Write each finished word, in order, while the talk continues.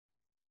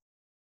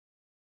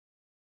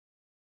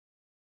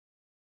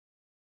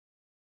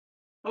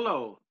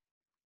Hello.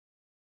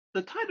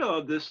 The title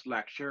of this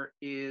lecture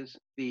is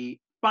The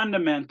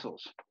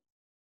Fundamentals.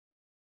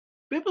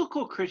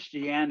 Biblical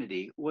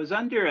Christianity was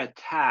under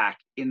attack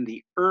in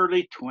the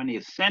early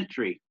 20th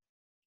century.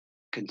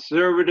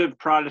 Conservative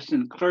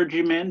Protestant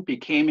clergymen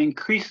became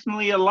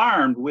increasingly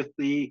alarmed with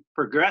the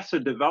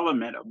progressive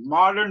development of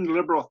modern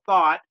liberal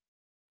thought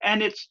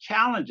and its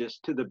challenges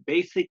to the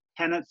basic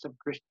tenets of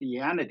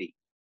Christianity.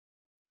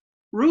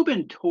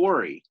 Reuben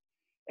Torrey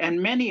and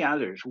many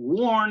others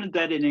warned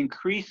that an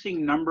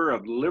increasing number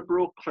of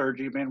liberal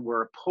clergymen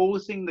were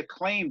opposing the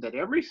claim that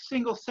every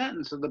single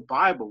sentence of the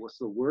Bible was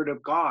the Word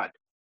of God.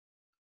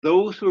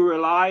 Those who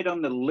relied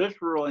on the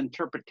literal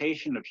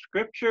interpretation of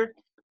Scripture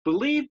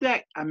believed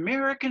that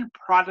American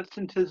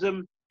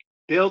Protestantism,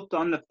 built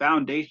on the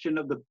foundation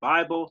of the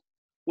Bible,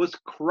 was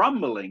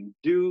crumbling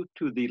due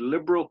to the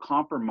liberal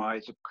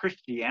compromise of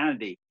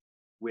Christianity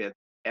with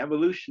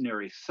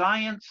evolutionary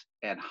science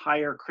and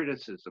higher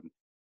criticism.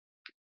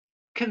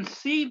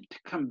 Conceived to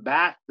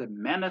combat the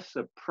menace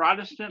of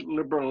Protestant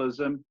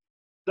liberalism,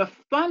 the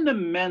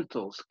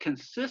Fundamentals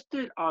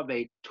consisted of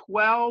a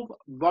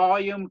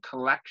 12-volume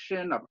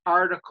collection of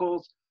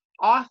articles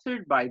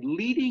authored by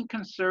leading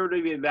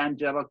conservative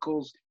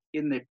evangelicals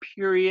in the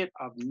period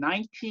of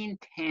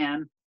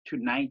 1910 to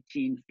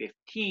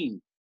 1915.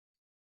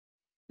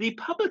 The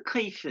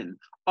publication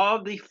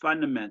of the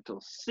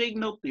Fundamentals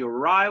signaled the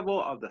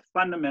arrival of the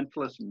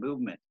fundamentalist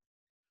movement.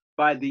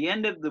 By the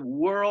end of the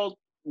World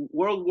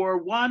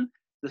War I,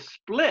 the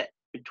split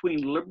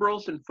between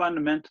liberals and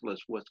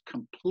fundamentalists was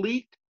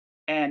complete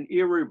and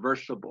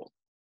irreversible.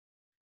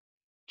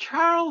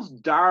 Charles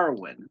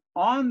Darwin,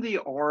 On the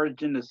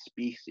Origin of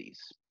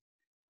Species,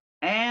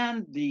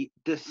 and The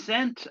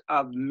Descent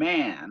of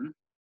Man,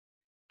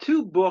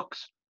 two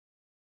books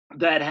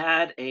that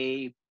had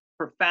a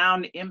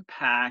profound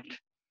impact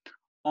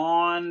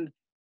on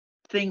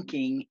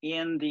thinking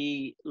in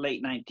the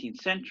late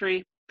 19th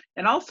century,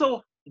 and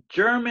also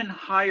German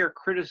higher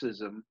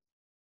criticism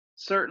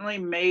certainly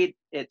made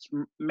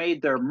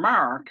their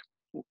mark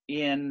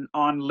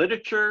on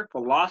literature,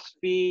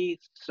 philosophy,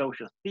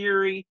 social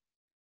theory,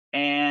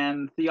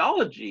 and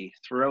theology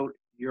throughout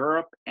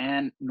Europe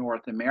and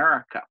North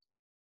America.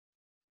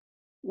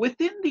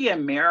 Within the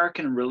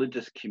American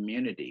religious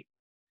community,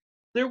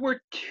 there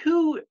were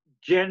two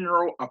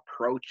general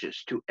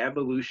approaches to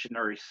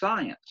evolutionary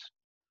science.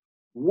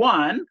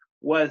 One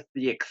was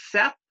the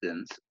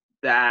acceptance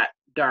that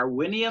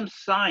Darwinian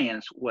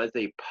science was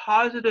a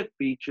positive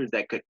feature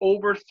that could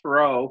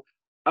overthrow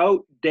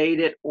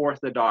outdated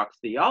orthodox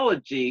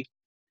theology,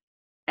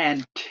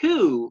 and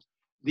two,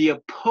 the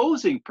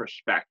opposing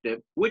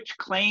perspective, which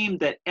claimed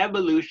that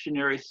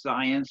evolutionary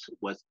science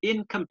was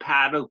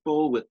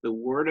incompatible with the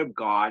Word of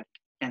God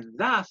and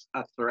thus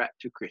a threat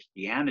to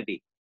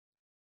Christianity.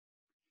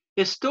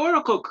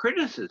 Historical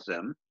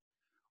criticism,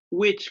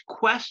 which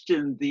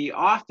questioned the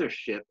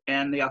authorship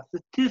and the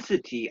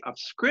authenticity of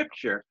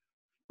Scripture,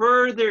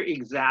 further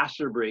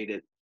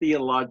exacerbated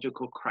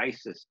theological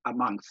crisis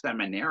among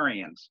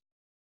seminarians.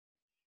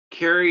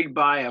 Carried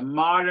by a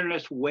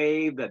modernist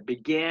wave that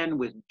began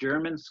with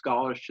German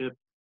scholarship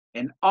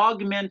and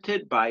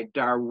augmented by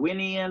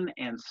Darwinian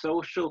and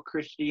social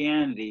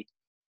Christianity,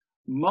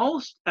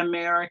 most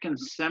American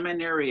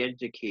seminary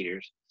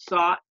educators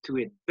sought to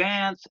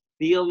advance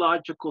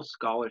theological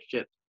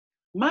scholarship,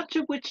 much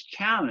of which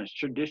challenged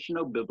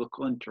traditional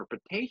biblical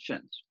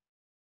interpretations.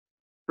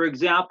 For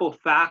example,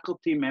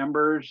 faculty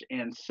members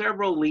in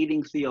several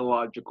leading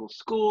theological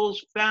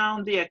schools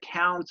found the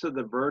accounts of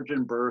the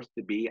virgin birth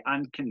to be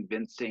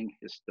unconvincing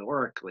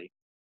historically.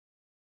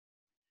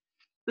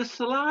 The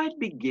slide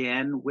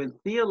began when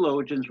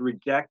theologians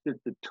rejected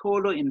the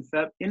total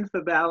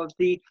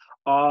infallibility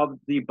of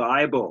the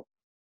Bible.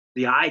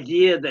 The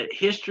idea that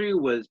history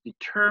was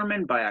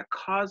determined by a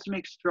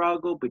cosmic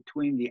struggle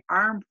between the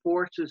armed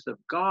forces of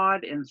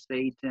God and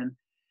Satan,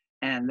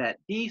 and that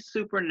these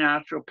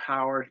supernatural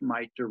powers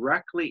might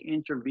directly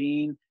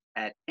intervene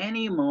at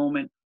any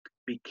moment,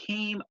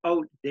 became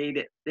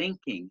outdated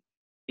thinking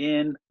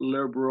in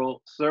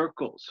liberal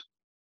circles.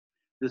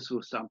 This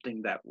was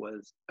something that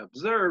was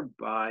observed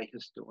by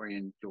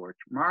historian George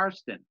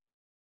Marsden.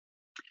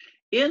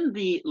 In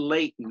the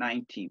late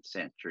 19th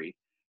century,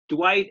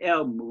 Dwight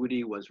L.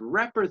 Moody was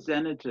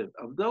representative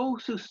of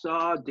those who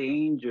saw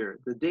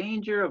the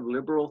danger of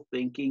liberal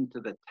thinking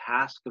to the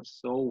task of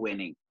soul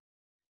winning.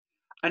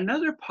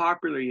 Another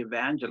popular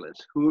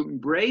evangelist who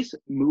embraced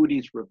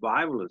Moody's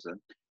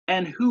revivalism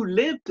and who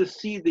lived to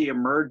see the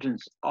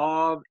emergence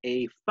of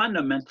a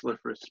fundamentalist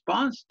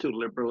response to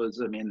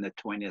liberalism in the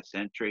 20th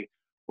century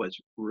was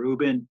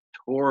Reuben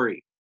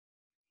Torrey.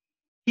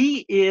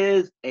 He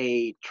is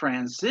a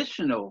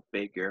transitional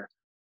figure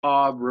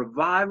of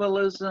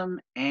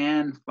revivalism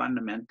and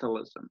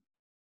fundamentalism.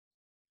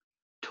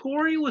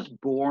 Torrey was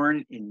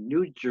born in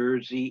New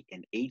Jersey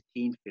in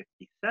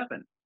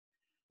 1857.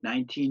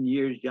 19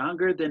 years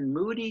younger than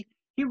Moody,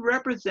 he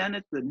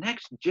represented the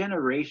next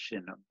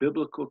generation of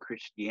biblical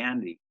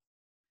Christianity.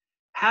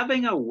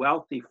 Having a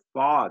wealthy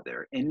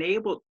father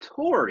enabled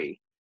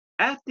Torrey,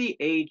 at the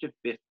age of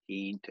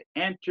 15 to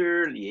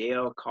enter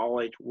Yale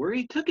College, where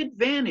he took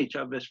advantage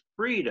of his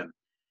freedom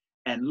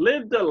and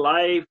lived a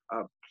life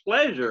of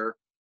pleasure,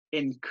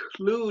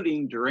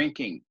 including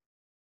drinking.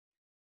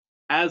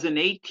 As an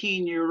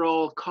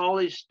 18-year-old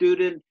college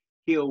student,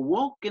 he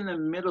awoke in the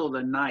middle of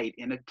the night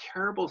in a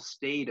terrible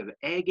state of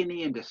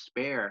agony and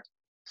despair,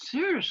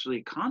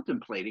 seriously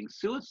contemplating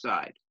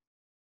suicide.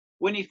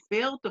 When he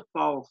failed to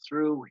follow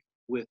through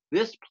with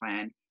this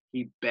plan,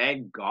 he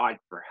begged God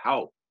for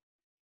help.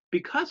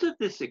 Because of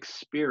this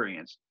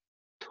experience,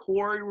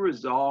 Torrey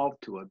resolved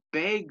to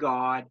obey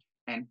God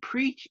and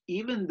preach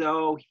even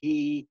though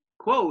he,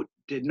 quote,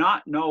 did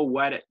not know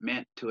what it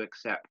meant to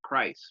accept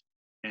Christ,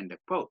 end of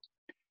quote.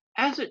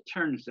 As it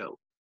turns out,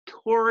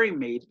 Torrey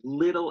made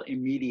little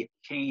immediate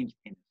change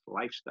in his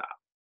lifestyle.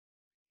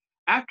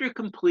 After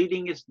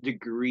completing his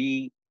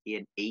degree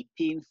in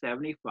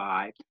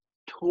 1875,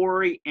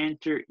 Torrey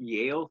entered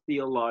Yale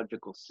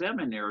Theological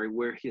Seminary,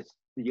 where his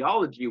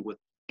theology was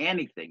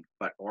anything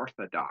but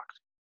orthodox.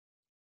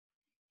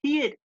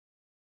 He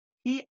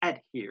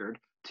adhered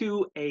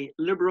to a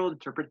liberal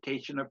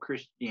interpretation of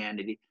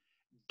Christianity,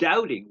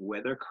 doubting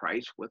whether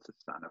Christ was the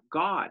Son of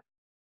God.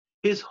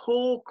 His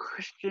whole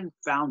Christian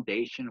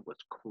foundation was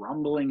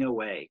crumbling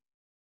away.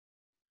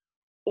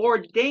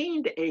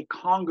 Ordained a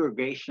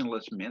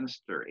Congregationalist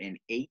minister in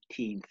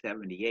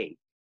 1878,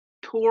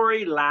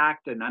 Torrey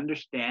lacked an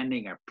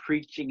understanding of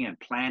preaching and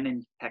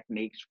planning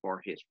techniques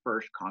for his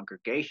first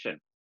congregation.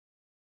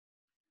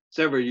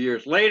 Several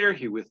years later,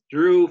 he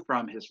withdrew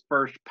from his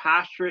first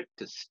pastorate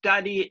to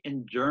study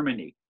in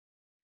Germany.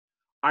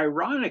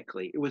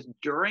 Ironically, it was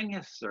during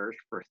his search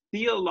for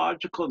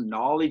theological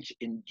knowledge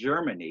in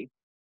Germany,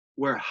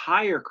 where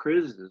higher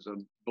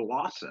criticism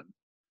blossomed,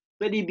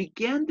 that he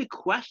began to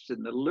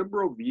question the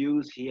liberal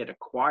views he had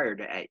acquired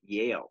at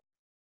Yale.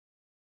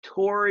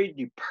 Torrey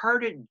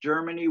departed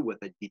Germany with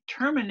a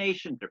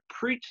determination to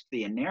preach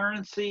the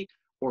inerrancy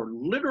or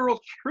literal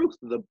truth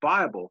of the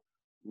Bible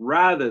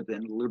rather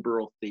than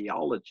liberal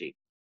theology.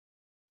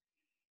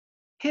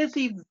 His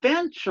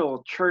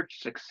eventual church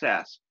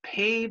success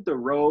paved the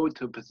road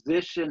to a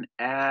position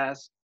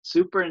as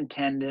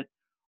superintendent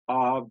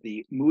of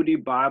the Moody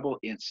Bible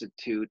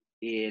Institute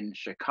in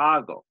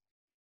Chicago,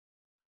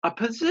 a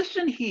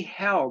position he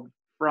held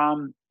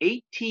from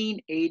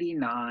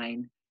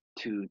 1889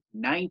 to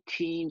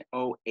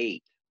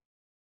 1908.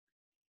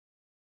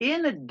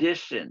 In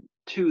addition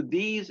to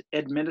these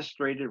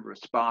administrative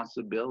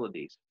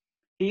responsibilities,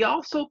 he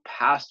also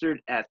pastored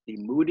at the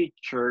Moody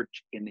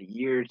Church in the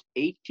years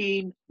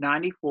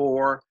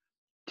 1894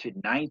 to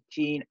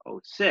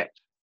 1906.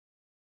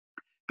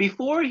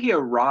 Before he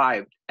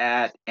arrived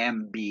at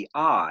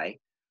MBI,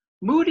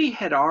 Moody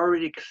had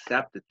already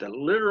accepted the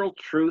literal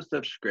truth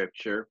of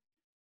Scripture,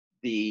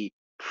 the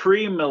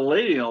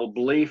premillennial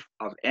belief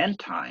of end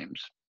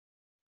times,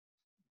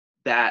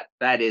 that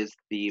is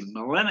the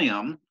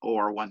millennium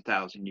or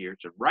 1,000 years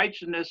of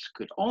righteousness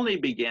could only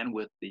begin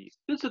with the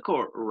physical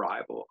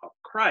arrival of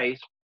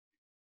Christ,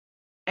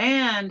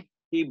 and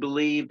he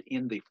believed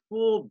in the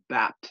full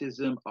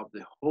baptism of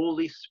the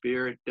Holy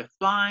Spirit,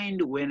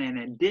 defined when an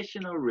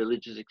additional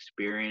religious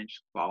experience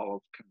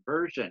follows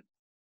conversion.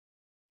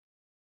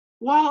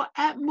 While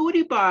at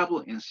Moody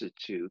Bible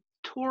Institute,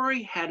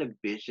 Torrey had a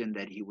vision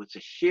that he was to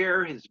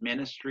share his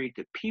ministry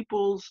to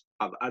peoples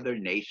of other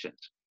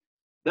nations.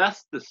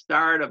 Thus, the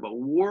start of a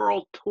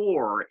world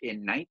tour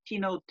in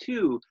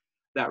 1902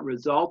 that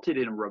resulted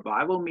in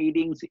revival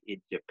meetings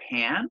in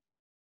Japan,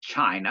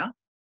 China,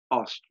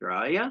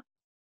 Australia,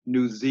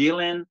 New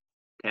Zealand,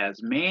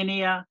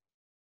 Tasmania,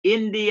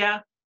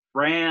 India,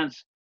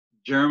 France,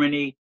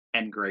 Germany,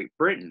 and Great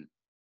Britain.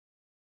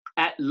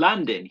 At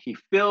London, he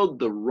filled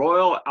the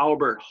Royal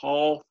Albert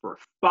Hall for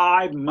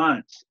 5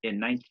 months in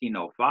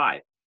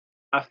 1905,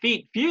 a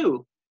feat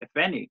few, if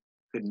any,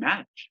 could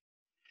match.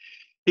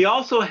 He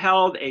also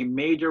held a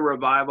major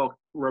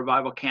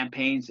revival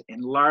campaigns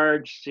in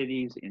large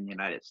cities in the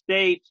United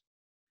States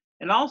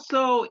and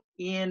also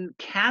in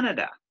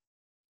Canada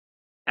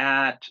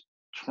at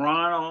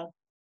Toronto,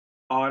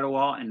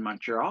 Ottawa, and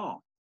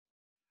Montreal.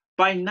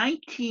 By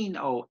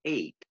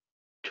 1908,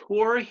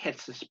 Torrey had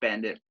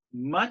suspended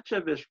much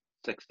of his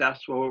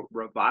successful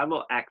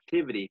revival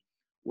activity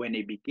when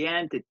he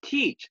began to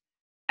teach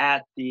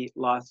at the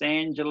Los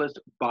Angeles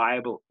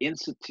Bible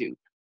Institute.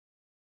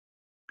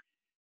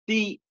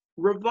 The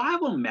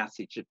revival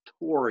message of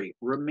Torrey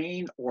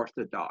remained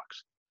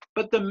orthodox,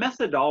 but the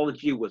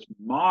methodology was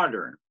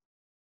modern.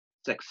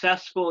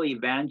 Successful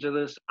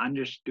evangelists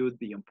understood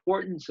the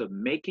importance of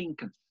making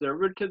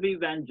conservative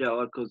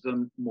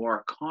evangelicalism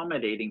more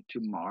accommodating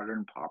to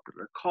modern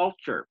popular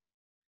culture.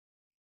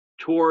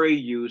 Torrey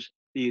used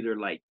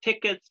theater-like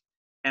tickets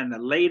and the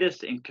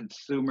latest in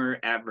consumer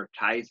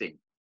advertising.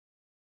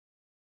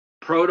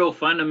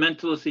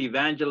 Proto-fundamentalist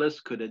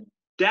evangelists could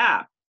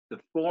adapt the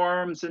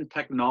forms and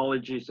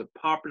technologies of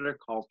popular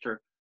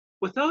culture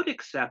without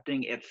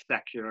accepting its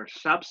secular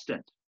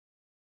substance,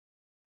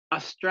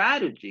 a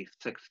strategy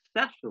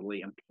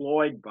successfully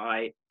employed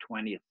by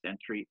 20th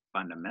century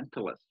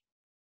fundamentalists.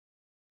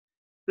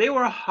 They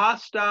were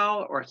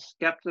hostile or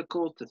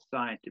skeptical to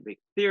scientific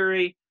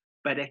theory,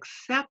 but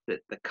accepted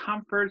the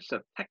comforts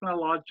of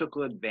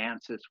technological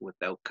advances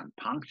without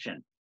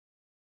compunction.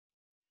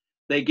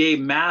 They gave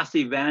mass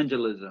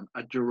evangelism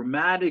a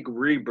dramatic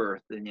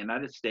rebirth in the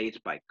United States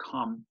by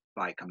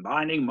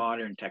combining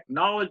modern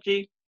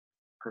technology,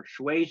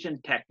 persuasion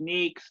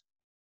techniques,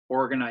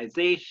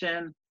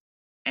 organization,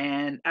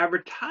 and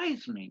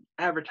advertising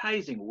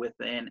with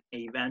an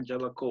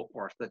evangelical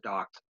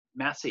orthodox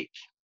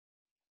message.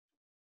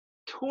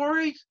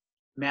 Torrey's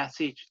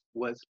message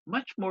was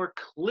much more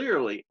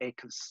clearly a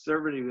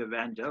conservative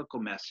evangelical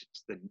message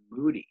than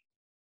Moody.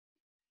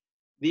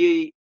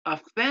 The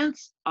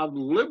offense of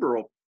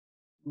liberal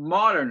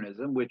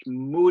modernism, which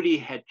Moody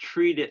had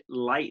treated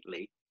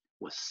lightly,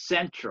 was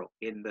central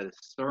in the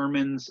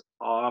sermons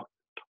of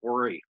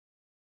Torrey.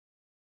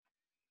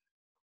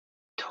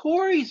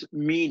 Torrey's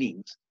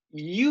meetings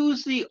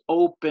usually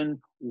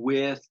open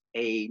with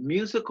a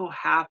musical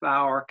half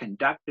hour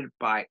conducted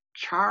by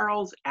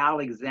Charles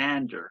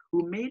Alexander,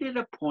 who made it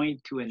a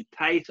point to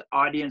entice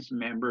audience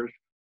members,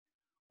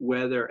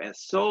 whether as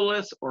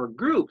soloists or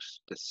groups,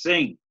 to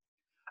sing.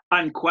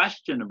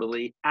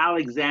 Unquestionably,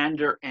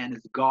 Alexander and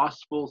his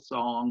gospel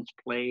songs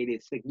played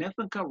a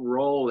significant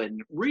role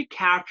in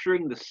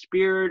recapturing the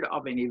spirit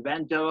of an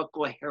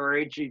evangelical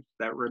heritage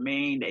that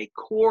remained a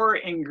core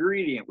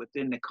ingredient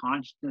within the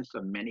consciousness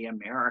of many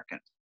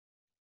Americans.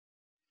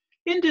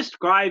 In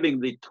describing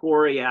the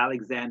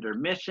Torrey-Alexander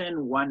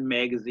mission, one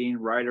magazine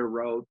writer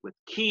wrote with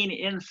keen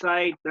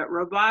insight that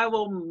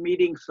revival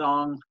meeting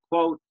songs,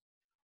 quote,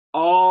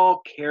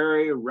 all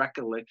carry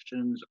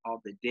recollections of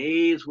the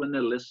days when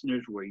the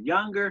listeners were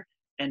younger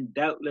and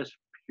doubtless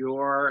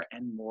pure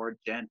and more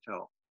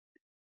gentle.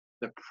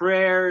 The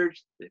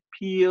prayers, the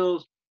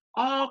appeals,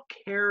 all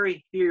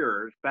carry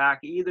hearers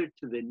back either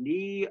to the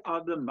knee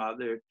of the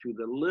mother, to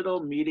the little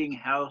meeting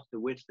house to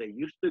which they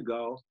used to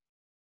go,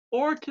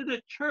 or to the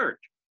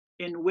church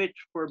in which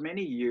for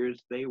many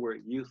years they were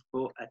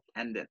youthful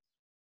attendants.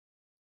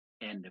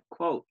 End of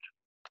quote.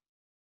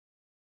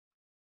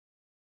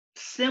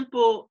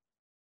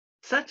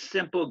 Such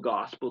simple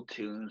gospel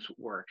tunes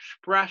were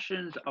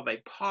expressions of a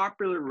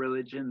popular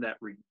religion that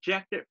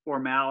rejected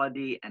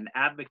formality and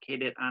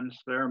advocated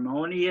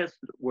unceremonious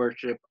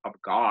worship of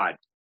God.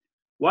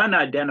 One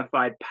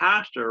identified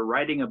pastor,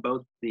 writing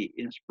about the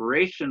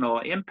inspirational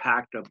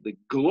impact of the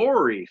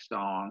Glory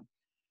song,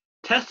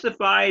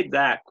 testified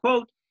that,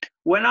 quote,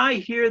 when I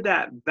hear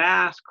that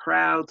vast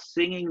crowd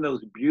singing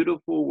those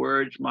beautiful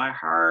words, my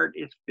heart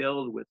is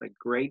filled with a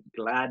great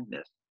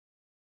gladness.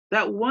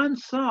 That one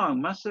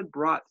song must have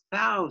brought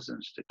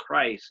thousands to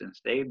Christ and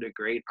saved a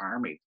great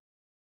army.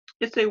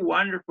 It's a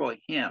wonderful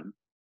hymn,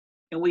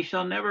 and we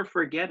shall never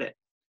forget it.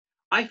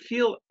 I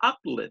feel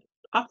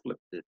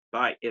uplifted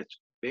by its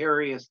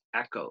various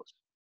echoes.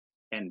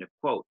 End of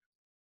quote.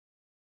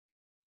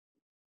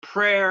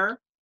 Prayer,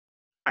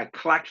 a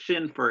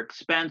collection for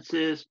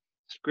expenses,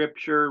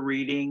 scripture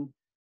reading,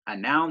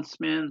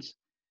 announcements,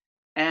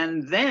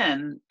 and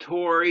then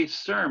Torrey's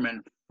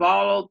sermon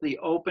followed the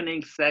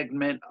opening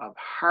segment of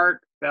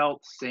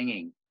heartfelt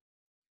singing.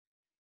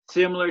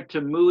 Similar to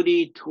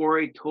Moody,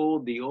 Torrey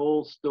told the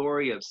old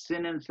story of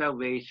sin and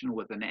salvation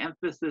with an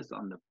emphasis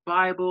on the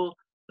Bible,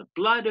 the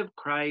blood of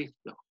Christ,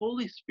 the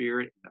Holy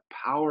Spirit, and the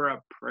power of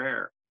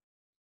prayer.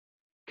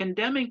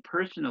 Condemning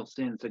personal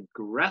sins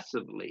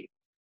aggressively,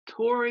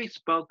 Torrey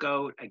spoke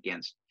out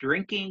against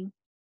drinking,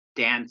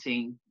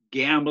 dancing,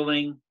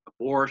 gambling,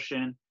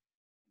 abortion,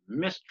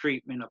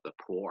 mistreatment of the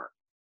poor.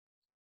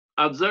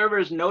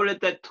 Observers noted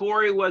that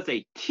Torrey was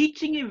a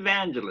teaching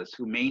evangelist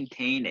who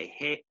maintained a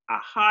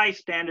high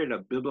standard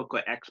of biblical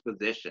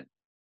exposition.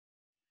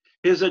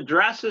 His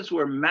addresses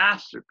were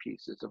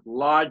masterpieces of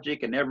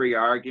logic, and every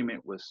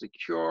argument was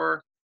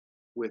secure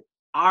with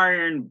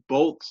iron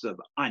bolts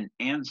of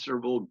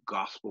unanswerable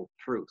gospel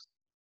truth.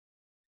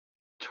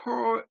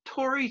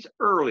 Torrey's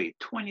early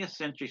 20th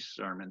century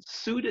sermons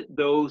suited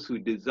those who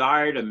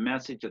desired a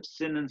message of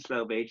sin and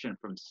salvation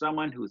from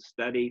someone who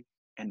studied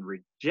and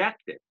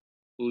rejected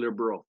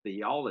liberal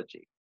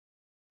theology.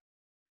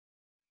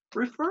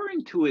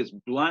 Referring to his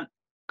blunt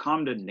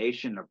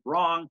condemnation of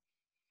wrong,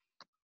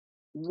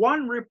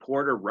 one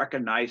reporter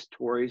recognized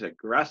Torrey's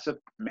aggressive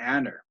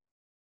manner.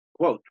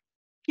 Quote,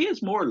 he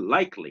is more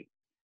likely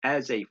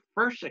as a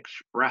first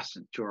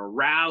expression to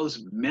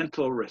arouse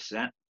mental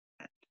resentment.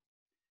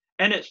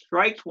 And it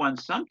strikes one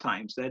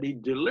sometimes that he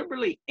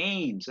deliberately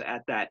aims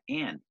at that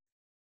end.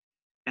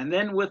 And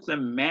then with the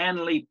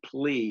manly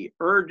plea,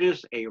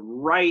 urges a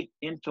right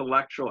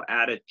intellectual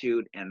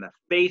attitude and the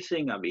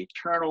facing of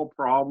eternal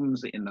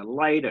problems in the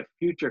light of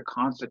future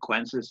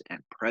consequences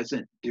and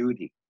present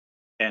duty.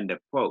 End of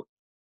quote.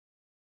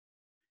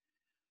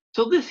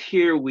 So this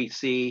here we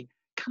see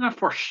kind of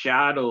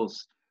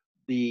foreshadows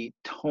the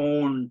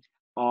tone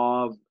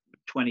of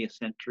 20th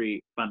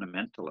century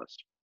fundamentalists,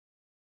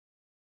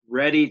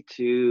 ready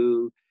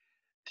to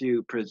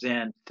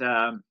present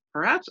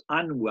perhaps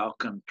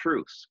unwelcome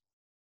truths.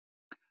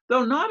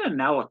 Though not an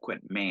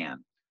eloquent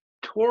man,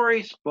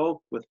 Torrey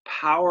spoke with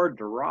power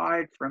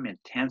derived from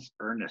intense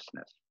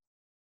earnestness.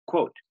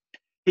 Quote,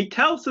 he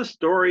tells the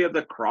story of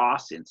the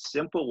cross in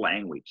simple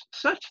language,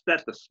 such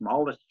that the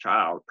smallest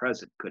child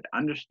present could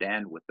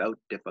understand without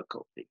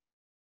difficulty.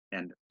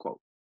 End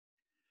quote.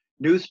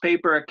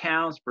 Newspaper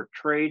accounts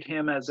portrayed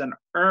him as an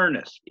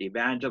earnest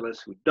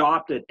evangelist who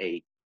adopted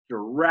a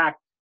direct,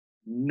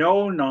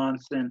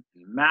 no-nonsense,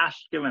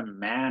 masculine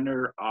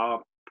manner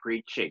of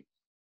preaching.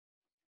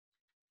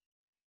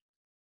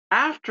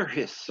 After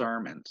his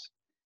sermons,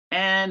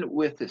 and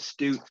with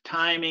astute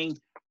timing,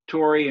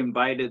 Torrey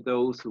invited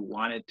those who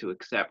wanted to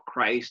accept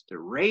Christ to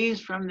raise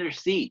from their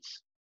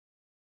seats.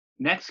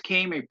 Next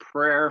came a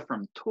prayer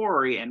from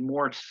Torrey and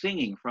more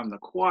singing from the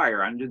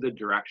choir under the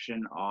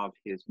direction of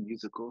his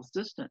musical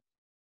assistant.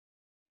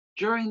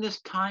 During this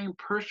time,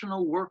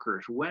 personal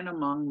workers went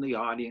among the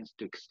audience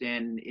to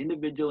extend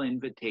individual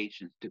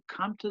invitations to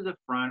come to the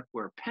front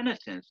where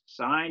penitents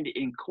signed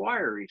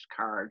inquiries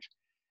cards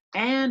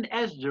and,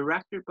 as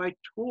directed by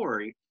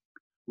Torrey,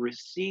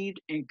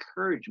 received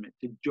encouragement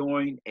to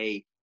join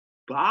a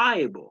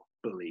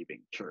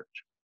Bible-believing church.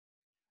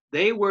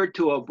 They were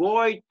to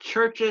avoid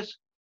churches,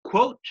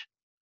 quote,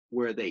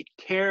 where they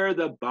tear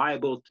the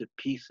Bible to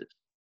pieces,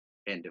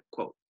 end of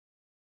quote.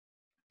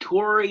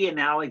 Torrey and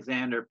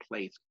Alexander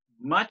placed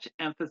much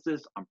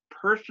emphasis on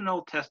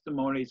personal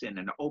testimonies in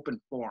an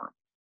open forum.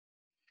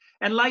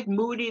 And like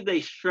Moody,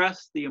 they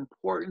stressed the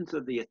importance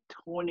of the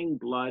atoning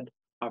blood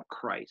of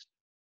Christ.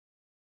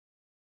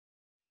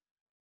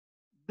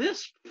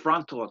 This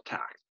frontal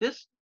attack,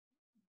 this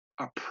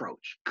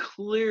approach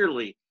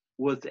clearly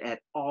was at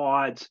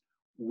odds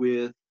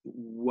with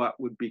what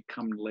would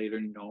become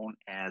later known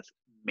as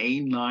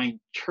mainline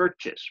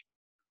churches,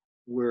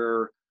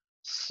 where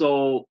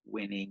soul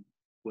winning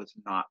was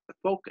not the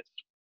focus.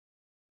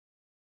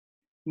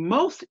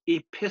 Most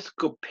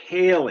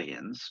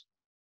Episcopalians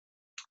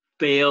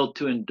failed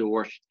to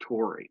endorse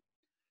Torrey,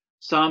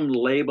 some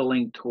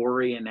labeling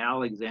Torrey and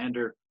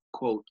Alexander,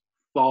 quote,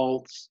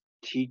 false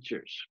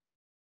teachers.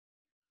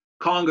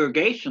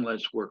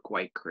 Congregationalists were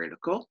quite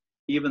critical,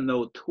 even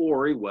though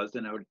Torrey was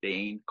an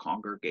ordained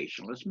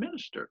Congregationalist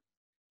minister,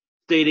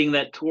 stating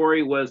that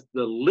Torrey was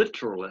the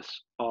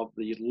literalist of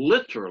the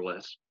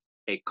literalists.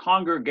 A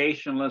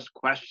Congregationalist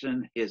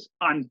questioned his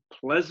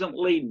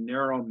unpleasantly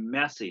narrow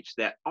message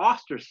that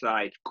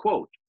ostracized,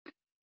 quote,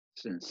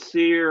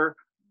 sincere,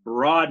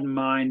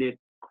 broad-minded,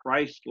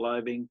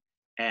 Christ-loving,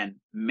 and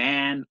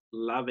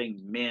man-loving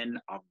men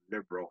of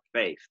liberal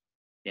faith,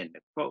 end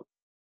of quote.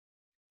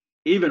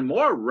 Even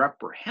more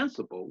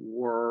reprehensible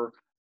were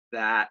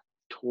that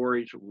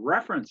Torrey's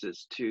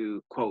references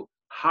to, quote,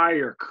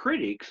 higher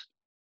critics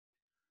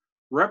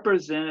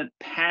represented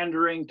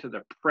pandering to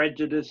the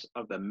prejudice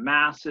of the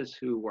masses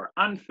who were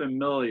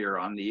unfamiliar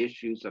on the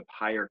issues of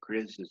higher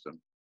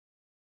criticism.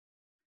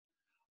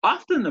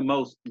 Often the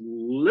most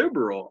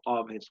liberal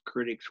of his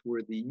critics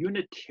were the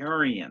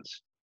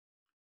Unitarians.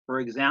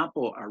 For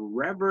example, a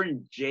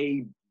Reverend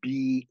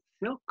J.B.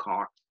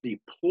 Silcox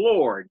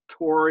deplored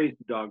Torrey's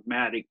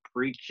dogmatic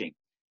preaching,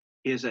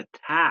 his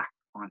attack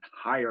on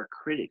higher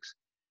critics,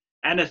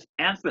 and his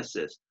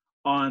emphasis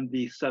on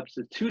the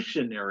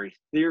substitutionary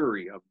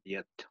theory of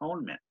the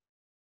atonement.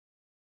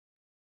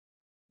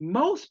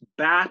 Most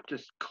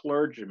Baptist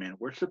clergymen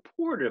were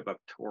supportive of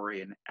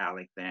Torrey and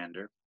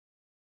Alexander.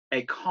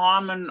 A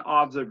common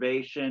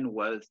observation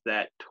was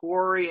that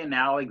Torrey and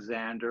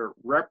Alexander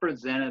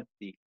represented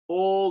the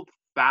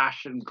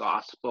old-fashioned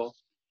gospel,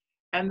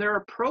 and their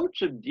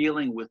approach of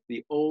dealing with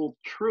the old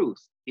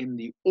truth in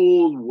the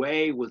old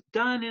way was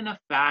done in a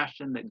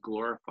fashion that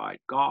glorified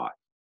God.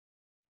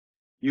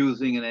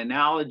 Using an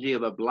analogy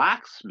of a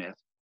blacksmith,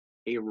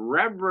 a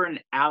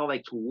Reverend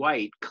Alex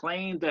White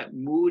claimed that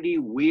Moody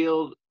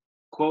wielded,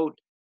 quote,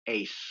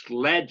 a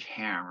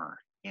sledgehammer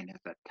in his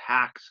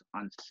attacks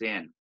on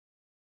sin,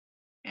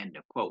 end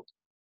of quote,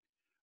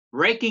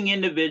 breaking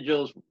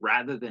individuals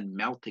rather than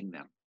melting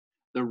them.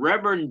 The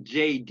Reverend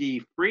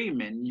J.D.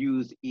 Freeman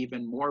used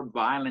even more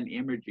violent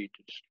imagery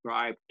to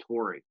describe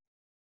Torrey.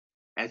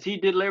 As he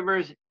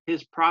delivers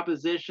his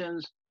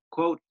propositions,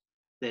 quote,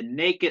 the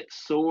naked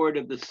sword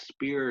of the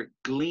Spirit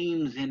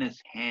gleams in his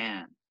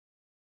hand.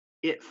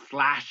 It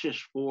flashes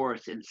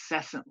forth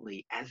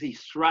incessantly as he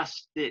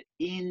thrusts it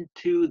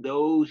into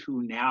those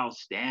who now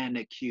stand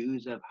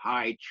accused of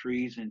high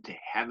treason to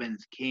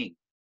heaven's King.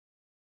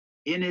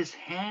 In his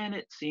hand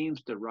it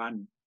seems to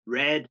run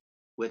red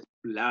with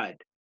blood,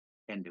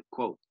 end of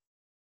quote.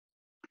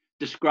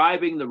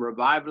 Describing the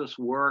revivalist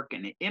work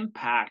and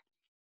impact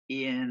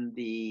in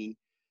the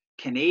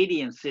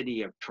Canadian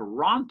city of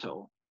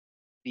Toronto,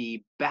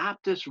 the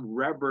Baptist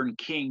Reverend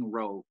King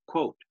wrote,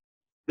 quote,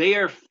 they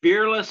are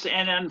fearless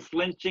and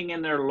unflinching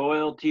in their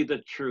loyalty to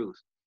the truth.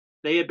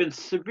 They have been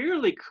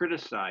severely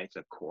criticized,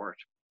 of course.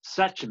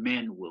 Such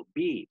men will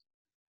be.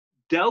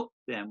 Doubt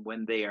them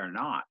when they are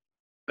not,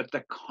 but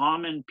the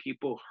common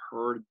people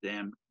heard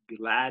them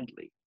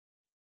gladly,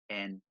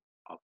 end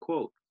of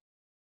quote.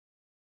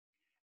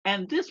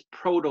 And this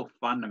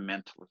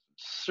proto-fundamentalism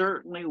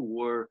certainly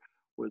was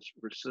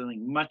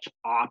receiving much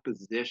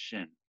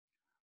opposition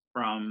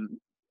from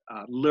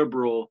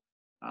liberal,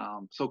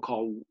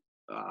 so-called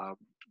uh,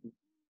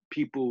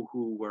 people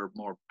who were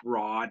more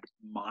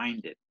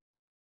broad-minded.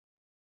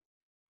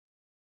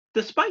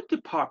 Despite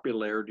the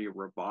popularity of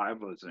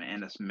revivalism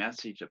and its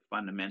message of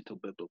fundamental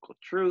biblical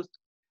truth,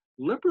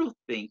 liberal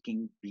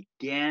thinking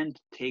began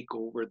to take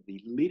over the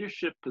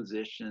leadership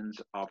positions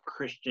of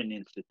Christian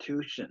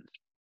institutions.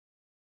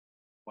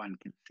 One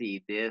can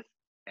see this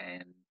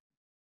and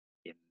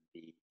in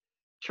the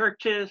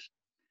churches,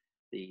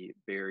 the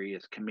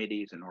various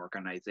committees and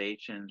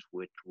organizations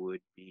which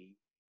would be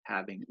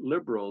having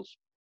liberals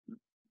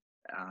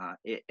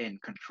in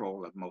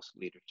control of most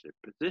leadership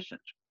positions.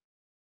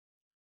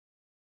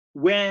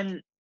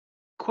 When,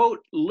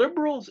 quote,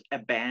 liberals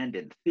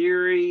abandoned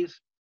theories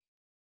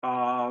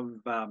of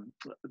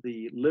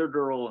the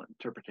literal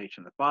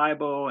interpretation of the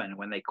Bible, and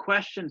when they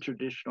questioned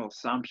traditional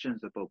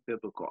assumptions about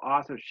biblical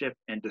authorship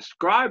and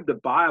described the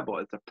Bible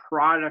as a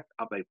product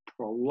of a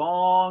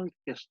prolonged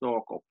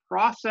historical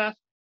process,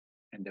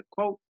 and the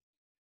quote,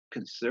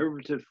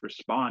 conservatives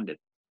responded.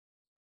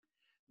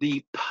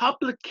 The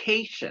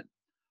publication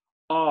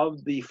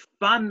of the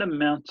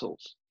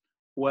fundamentals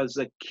was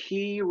a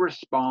key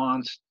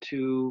response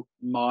to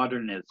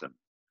modernism.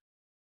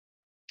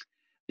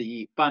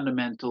 The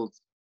fundamentals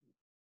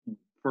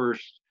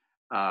first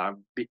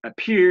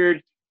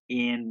appeared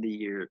in the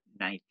year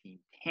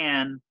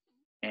 1910,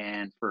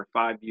 and for a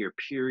 5-year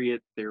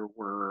period, there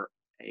were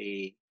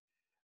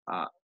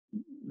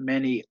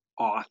many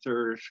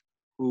authors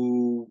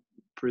who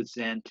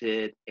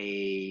presented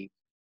a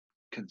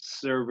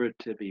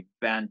conservative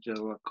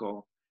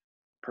evangelical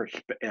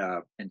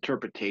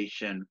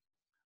interpretation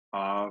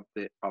of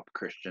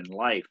Christian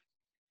life.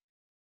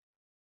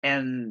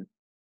 And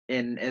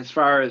as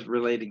far as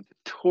relating to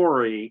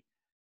Torrey,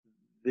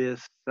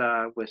 this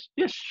was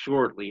just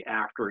shortly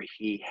after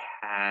he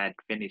had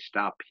finished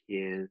up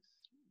his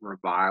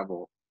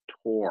revival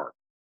tour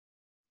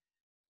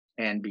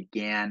and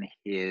began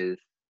his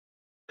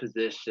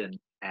position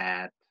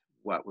at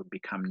what would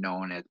become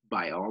known as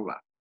Biola,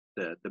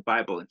 the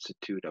Bible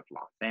Institute of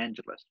Los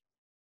Angeles.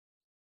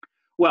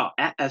 Well,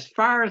 as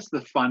far as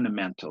the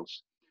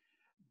fundamentals,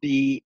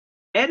 the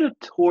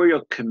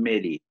editorial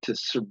committee to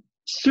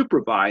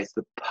supervise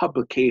the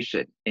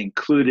publication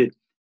included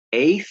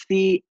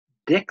A.C.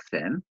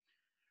 Dixon,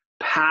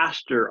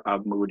 pastor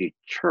of Moody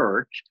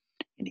Church,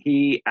 and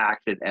he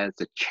acted as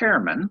the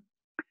chairman.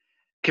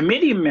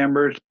 Committee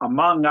members,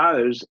 among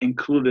others,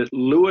 included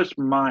Louis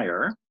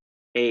Meyer,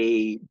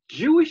 a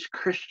Jewish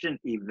Christian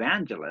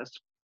evangelist,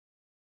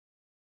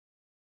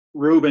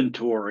 Reuben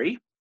Torrey,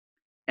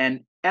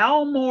 and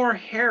Elmore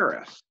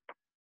Harris,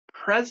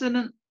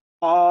 president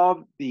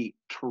of the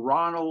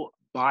Toronto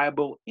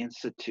Bible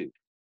Institute.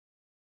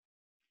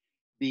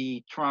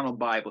 The Toronto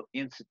Bible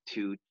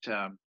Institute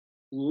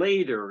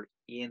later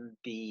in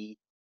the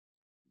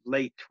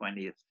late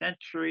 20th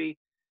century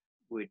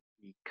would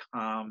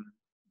become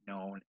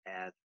known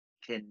as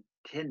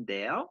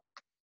Tyndale,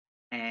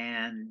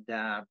 and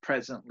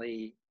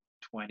presently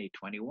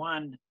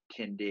 2021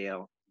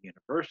 Tyndale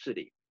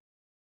University.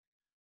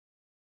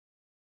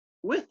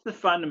 With the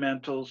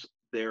fundamentals,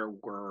 there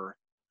were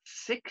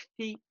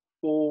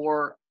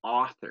 64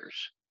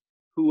 authors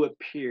who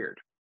appeared.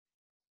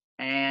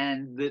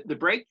 And the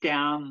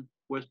breakdown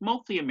was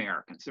mostly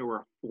Americans. There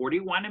were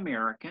 41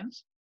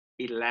 Americans,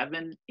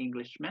 11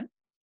 Englishmen,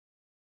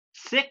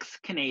 6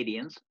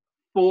 Canadians,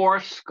 4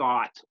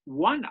 Scots,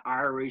 1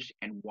 Irish,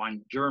 and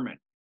 1 German.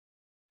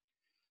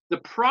 The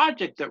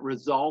project that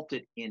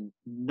resulted in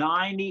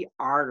 90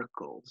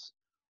 articles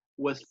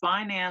was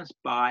financed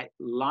by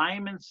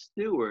Lyman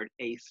Stewart,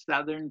 a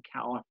Southern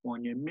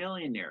California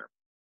millionaire.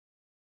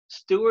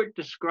 Stewart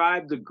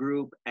described the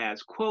group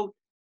as, quote,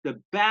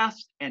 the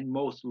best and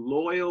most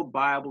loyal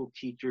Bible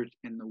teachers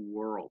in the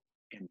world,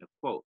 end of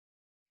quote.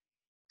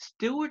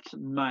 Stewart's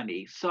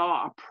money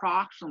saw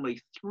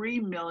approximately 3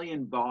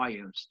 million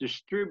volumes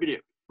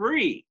distributed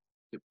free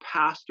to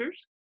pastors,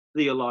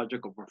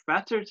 theological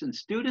professors and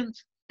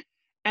students,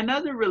 and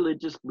other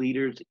religious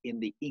leaders in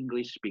the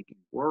English-speaking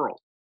world.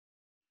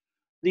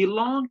 The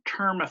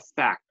long-term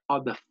effect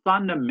of the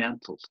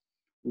fundamentals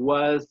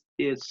was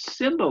its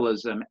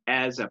symbolism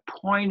as a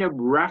point of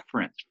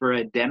reference for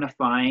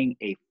identifying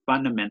a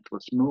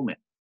fundamentalist movement.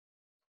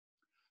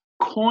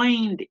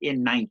 Coined in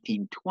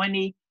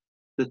 1920,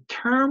 the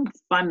term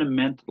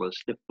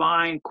fundamentalist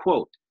defined,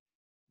 quote,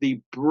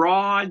 the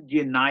broad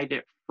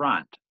united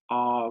front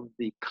of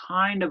the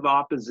kind of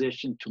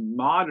opposition to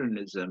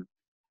modernism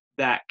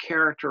that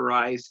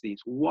characterized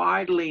these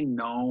widely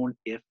known,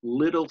 if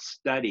little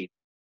studied,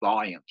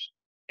 volumes,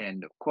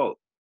 end of quote.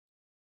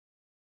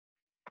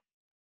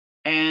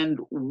 And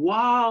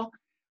while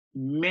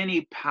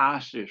many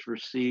pastors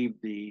received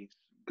these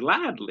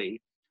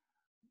gladly,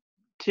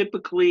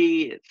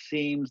 typically it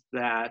seems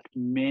that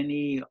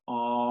many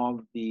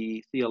of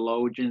the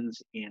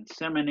theologians in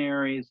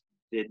seminaries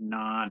did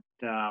not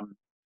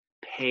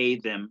pay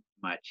them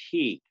much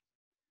heed.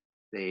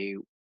 They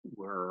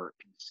were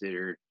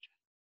considered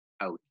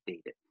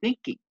outdated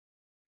thinking.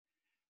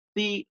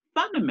 The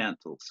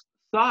fundamentals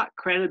sought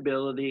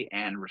credibility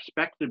and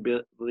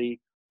respectability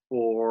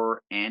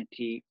for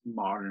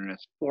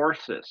anti-modernist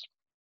forces.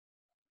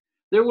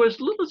 There was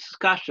little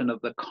discussion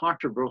of the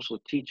controversial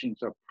teachings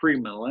of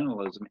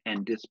premillennialism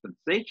and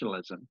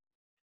dispensationalism.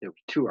 There were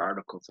two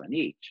articles on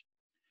each.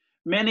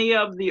 Many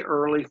of the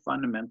early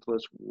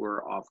fundamentalists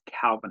were of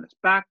Calvinist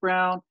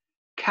background.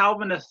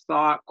 Calvinists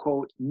thought,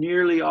 quote,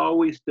 nearly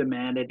always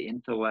demanded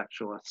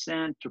intellectual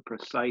assent to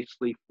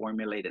precisely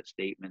formulated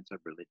statements of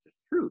religious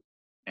truth,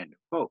 end of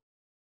quote.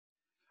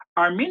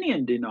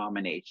 Arminian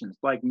denominations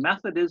like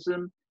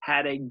Methodism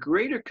had a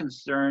greater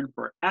concern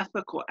for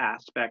ethical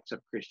aspects of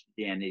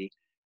Christianity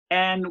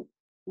and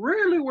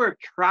rarely were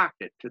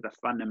attracted to the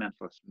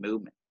fundamentalist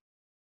movement.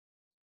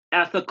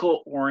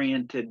 Ethical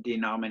oriented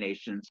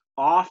denominations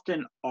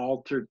often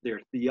altered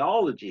their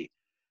theology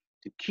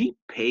to keep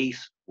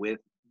pace with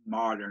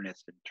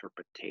modernist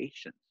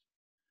interpretations.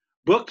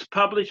 Books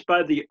published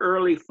by the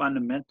early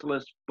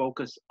fundamentalists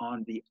focus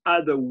on the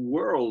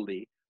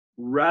otherworldly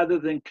rather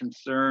than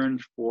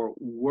concerns for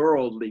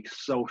worldly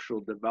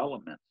social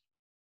development.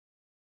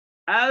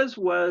 As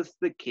was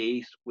the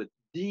case with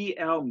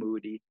D.L.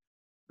 Moody,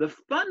 the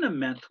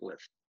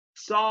fundamentalists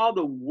saw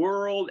the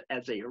world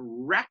as a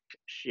wrecked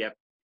ship,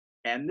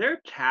 and their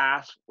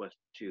task was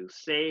to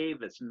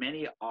save as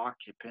many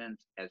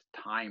occupants as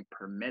time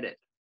permitted.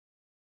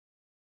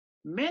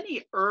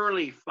 Many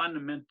early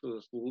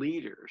fundamentalist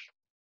leaders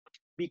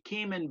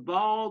became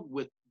involved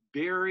with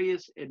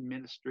various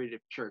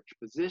administrative church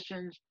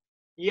positions,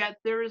 yet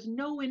there is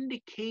no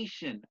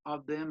indication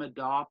of them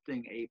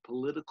adopting a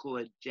political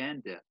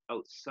agenda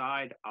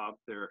outside of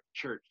their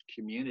church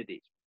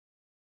communities.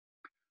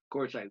 Of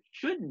course, I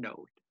should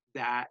note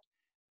that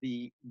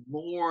the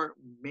more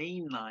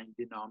mainline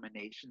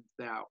denominations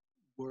that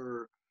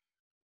were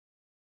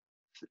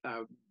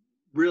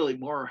really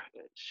more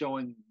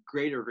showing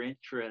greater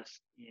interest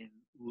in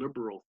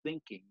liberal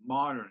thinking,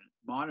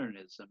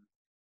 modernism,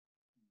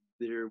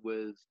 there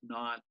was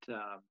not,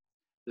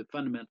 the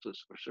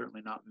fundamentalists were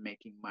certainly not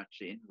making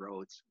much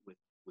inroads with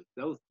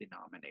those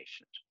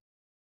denominations.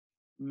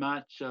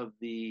 Much of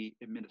the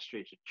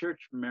administrative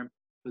church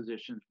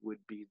positions would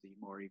be the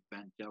more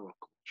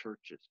evangelical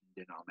churches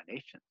and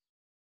denominations.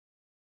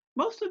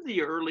 Most of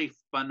the early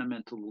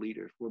fundamental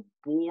leaders were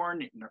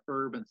born in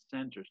urban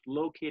centers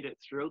located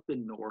throughout the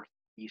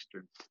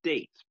northeastern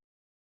states.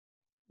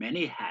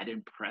 Many had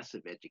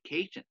impressive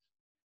educations.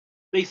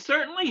 They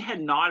certainly had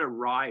not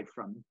arrived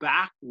from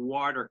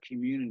backwater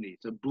communities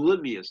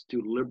oblivious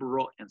to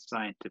liberal and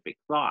scientific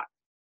thought.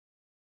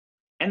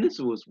 And this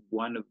was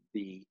one of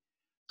the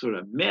sort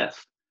of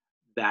myths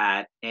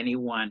that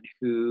anyone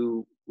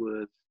who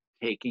was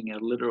taking a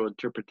literal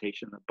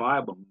interpretation of the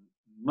Bible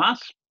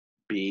must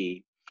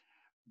be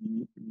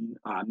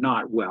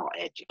not well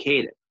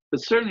educated.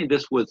 But certainly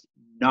this was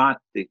not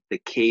the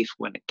case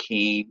when it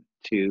came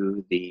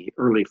to the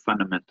early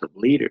fundamental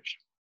leaders.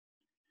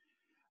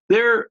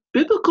 Their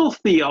biblical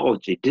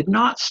theology did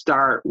not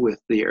start with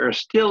the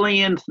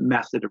Aristotelian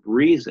method of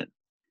reason.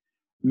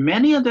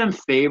 Many of them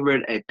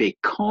favored a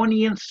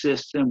Baconian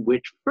system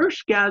which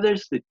first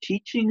gathers the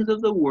teachings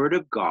of the Word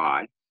of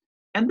God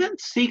and then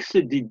seeks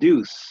to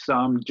deduce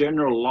some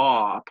general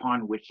law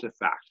upon which the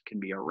facts can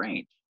be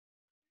arranged.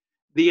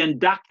 The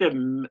inductive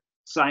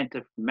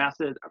scientific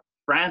method of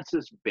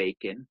Francis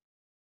Bacon,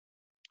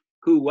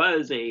 who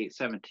was a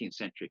 17th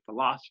century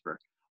philosopher,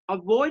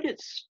 avoided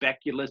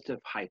speculative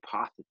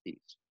hypotheses.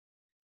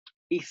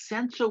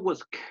 Essential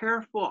was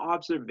careful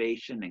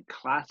observation and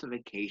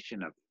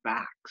classification of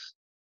facts.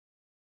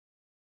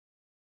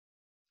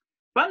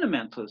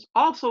 Fundamentalists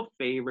also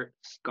favored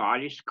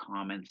Scottish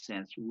common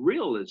sense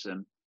realism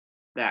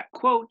that,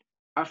 quote,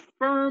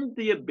 affirmed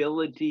the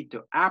ability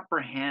to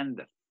apprehend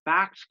the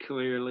facts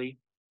clearly.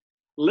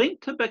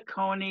 Linked to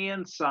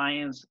Baconian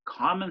science,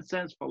 common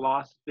sense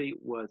philosophy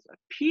was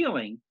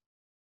appealing,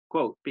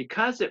 quote,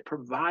 because it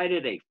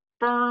provided a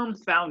firm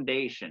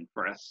foundation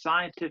for a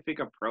scientific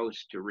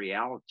approach to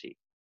reality.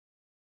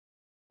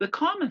 The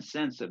common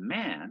sense of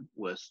man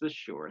was the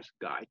surest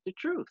guide to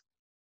truth.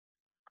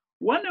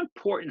 One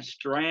important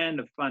strand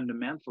of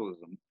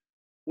fundamentalism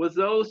was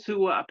those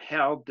who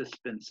upheld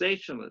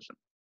dispensationalism.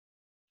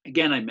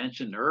 Again, I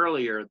mentioned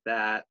earlier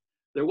that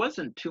there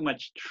wasn't too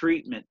much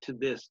treatment to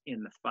this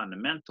in the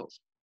fundamentals,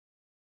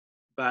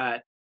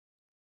 but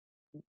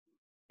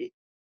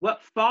what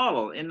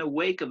followed in the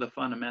wake of the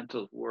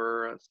fundamentals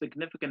were a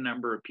significant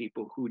number of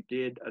people who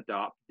did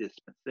adopt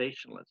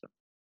dispensationalism.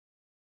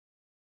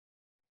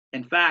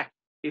 In fact,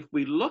 if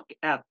we look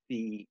at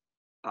the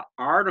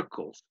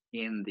articles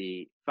in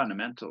the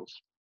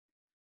fundamentals,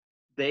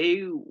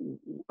 they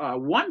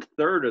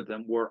 1/3 of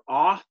them were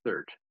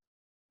authored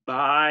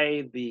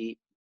by the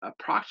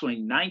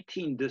approximately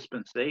 19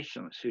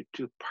 dispensationalists who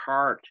took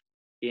part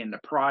in the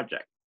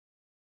project.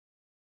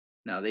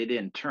 Now, they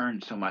didn't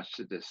turn so much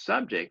to this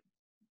subject,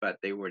 but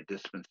they were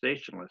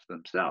dispensationalists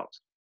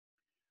themselves.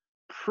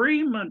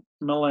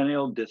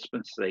 Premillennial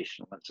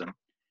dispensationalism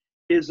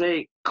is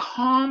a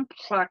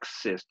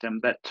complex system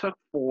that took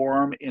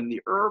form in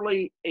the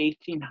early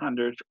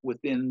 1800s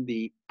within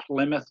the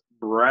Plymouth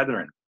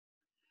brethren.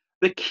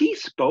 The key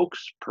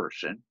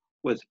spokesperson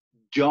was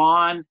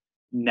John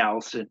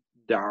Nelson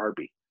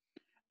Darby,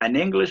 an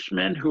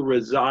Englishman who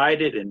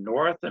resided in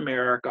North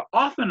America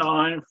off and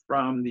on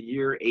from the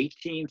year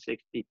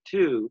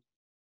 1862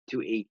 to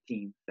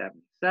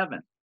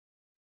 1877.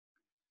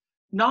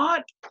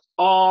 Not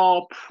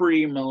all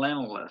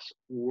premillennialists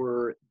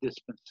were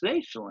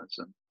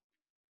dispensationalism,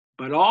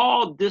 but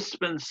all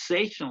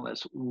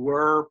dispensationalists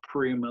were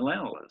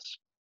premillennialists.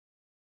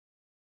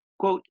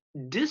 Quote,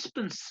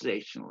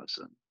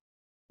 dispensationalism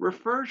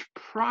refers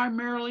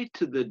primarily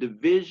to the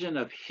division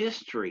of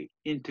history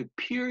into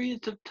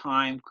periods of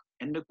time,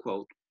 end of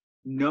quote,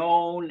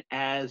 known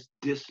as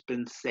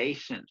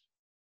dispensations.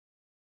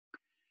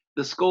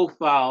 The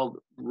Scofield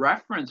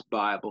Reference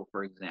Bible,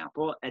 for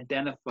example,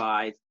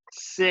 identifies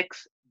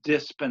 6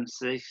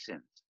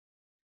 dispensations.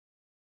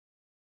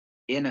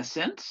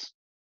 Innocence,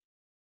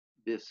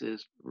 this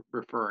is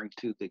referring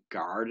to the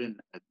Garden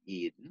of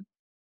Eden.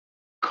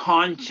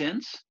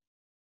 Conscience,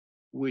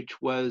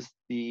 which was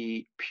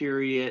the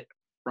period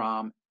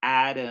from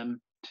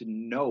Adam to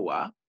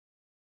Noah.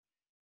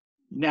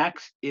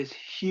 Next is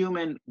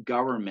human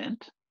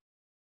government,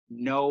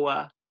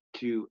 Noah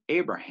to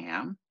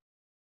Abraham,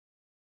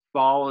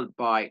 followed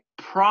by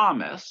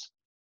promise,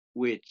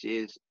 which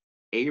is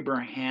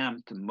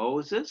Abraham to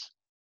Moses.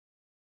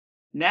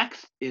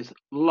 Next is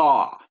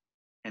law,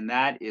 and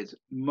that is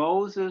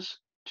Moses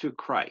to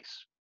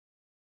Christ.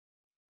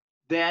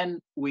 Then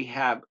we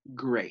have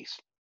grace.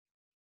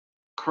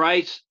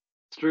 Christ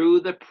through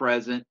the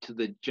present to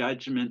the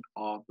judgment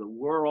of the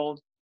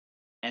world.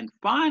 And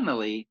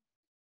finally,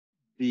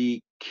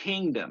 the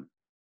kingdom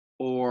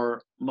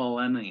or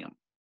millennium.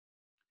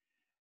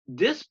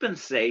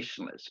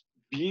 Dispensationalists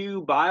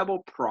view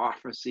Bible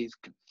prophecies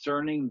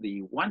concerning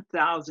the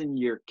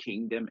 1,000-year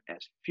kingdom as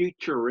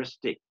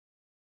futuristic.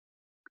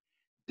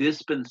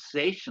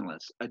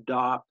 Dispensationalists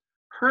adopt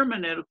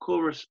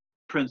hermeneutical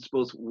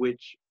principles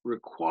which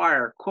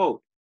require,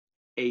 quote,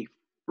 a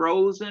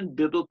frozen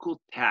biblical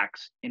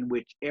text in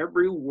which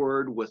every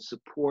word was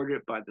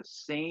supported by the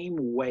same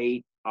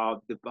weight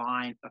of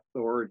divine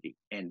authority,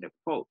 end of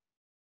quote.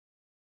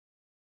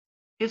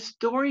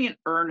 Historian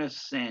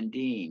Ernest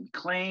Sandine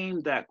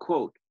claimed that,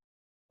 quote,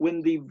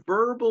 when the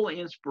verbal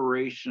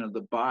inspiration of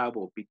the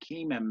Bible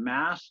became a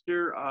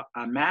matter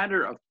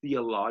of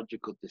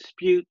theological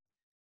dispute,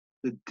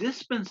 the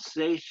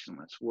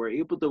dispensationalists were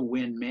able to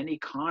win many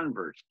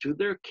converts to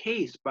their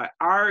case by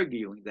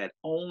arguing that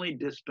only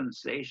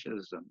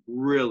dispensationalism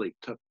really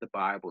took the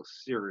Bible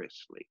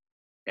seriously,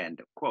 end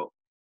of quote.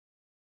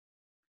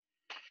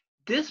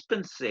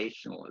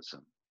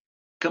 Dispensationalism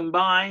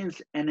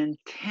combines an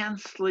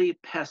intensely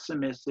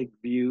pessimistic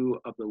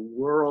view of the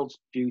world's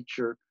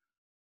future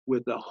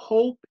with a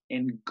hope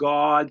in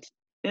God's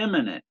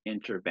imminent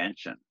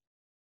intervention.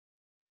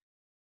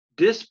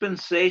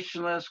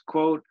 Dispensationalists,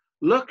 quote,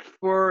 looked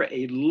for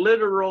a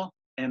literal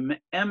and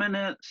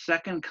imminent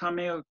second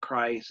coming of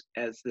Christ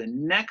as the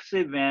next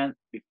event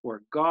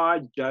before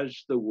God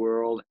judged the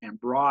world and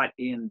brought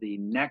in the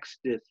next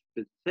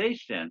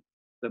dispensation,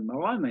 the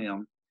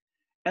millennium,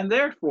 and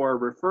therefore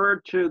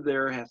referred to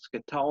their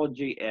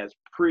eschatology as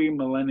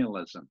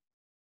premillennialism.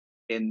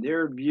 In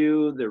their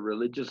view, the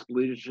religious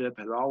leadership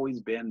has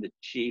always been the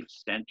chief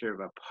center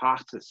of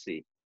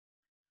apostasy,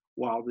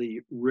 while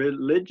the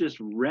religious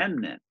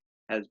remnant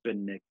has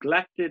been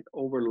neglected,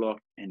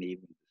 overlooked, and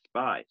even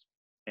despised,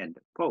 end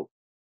of quote.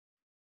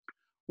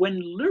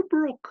 When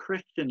liberal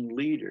Christian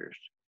leaders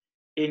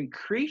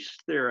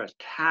increased their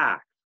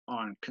attack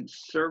on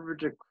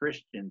conservative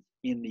Christians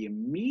in the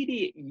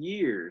immediate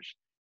years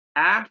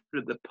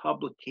after the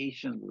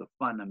publication of the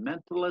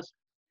fundamentalists,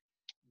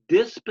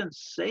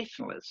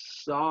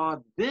 dispensationalists saw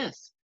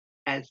this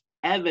as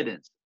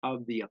evidence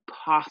of the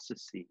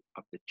apostasy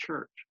of the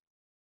church.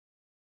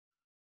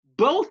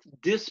 Both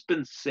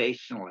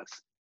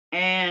dispensationalists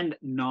and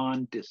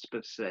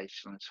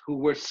non-dispensationalists who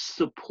were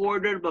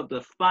supportive of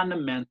the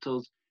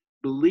fundamentals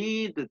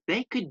believed that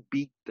they could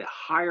beat the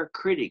higher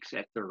critics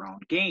at their own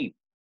game.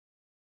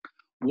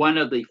 One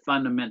of the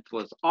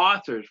fundamentalist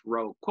authors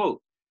wrote,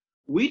 quote,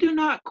 we do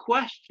not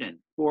question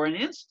for an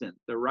instant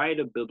the right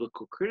of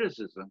biblical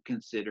criticism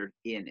considered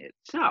in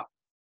itself.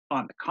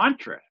 On the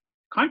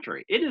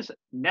contrary, it is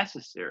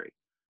necessary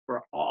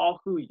for all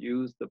who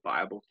use the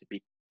Bible to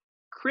be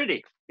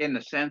critics in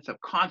the sense of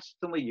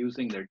constantly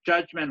using their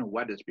judgment of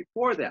what is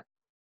before them.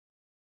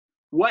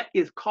 What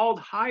is called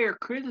higher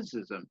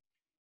criticism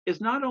is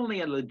not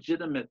only a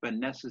legitimate but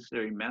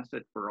necessary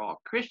method for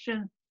all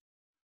Christians,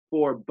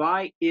 for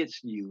by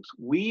its use,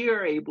 we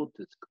are able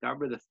to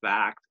discover the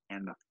facts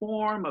and the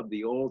form of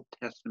the Old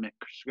Testament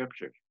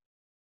scriptures.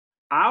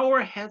 Our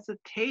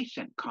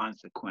hesitation,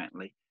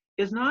 consequently,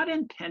 is not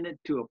intended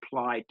to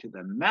apply to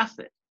the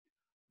method,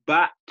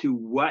 but to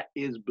what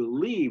is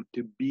believed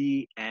to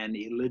be an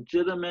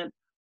illegitimate,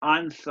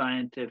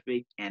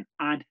 unscientific, and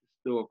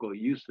unhistorical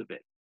use of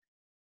it.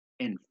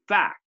 In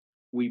fact,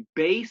 we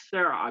base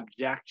our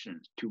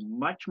objections to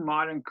much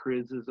modern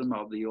criticism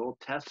of the Old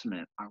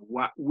Testament on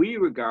what we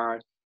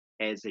regard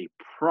as a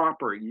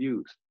proper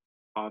use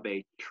of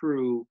a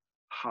true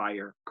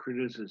higher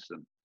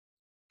criticism.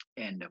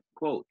 End of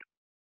quote.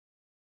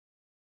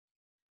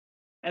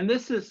 And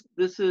this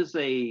is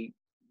a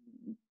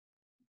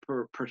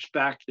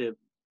perspective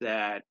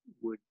that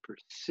would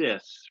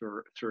persist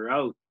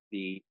throughout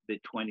the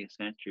 20th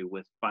century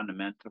with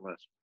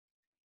fundamentalists.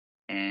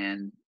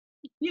 And,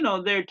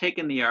 they're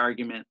taking the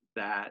argument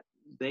that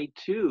they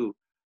too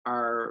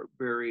are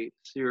very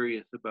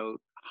serious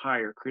about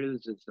higher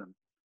criticism.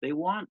 They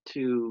want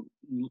to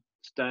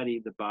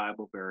study the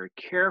Bible very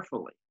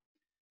carefully.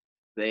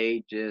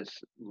 They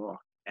just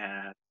look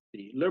at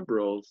the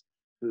liberals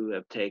who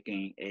have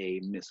taken a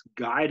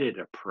misguided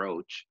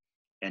approach,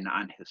 an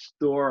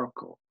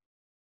unhistorical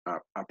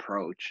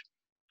approach,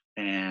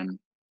 and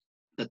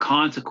the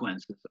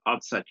consequences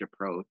of such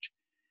approach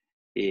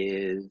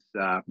is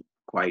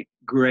quite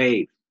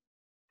grave.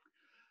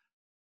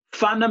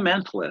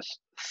 Fundamentalists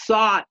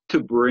sought to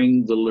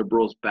bring the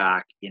liberals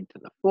back into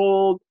the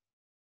fold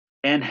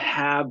and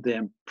have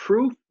them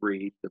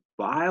proofread the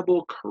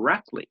Bible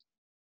correctly.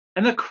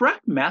 And the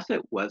correct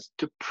method was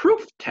to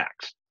proof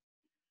text.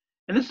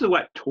 And this is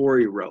what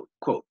Torrey wrote,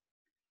 quote,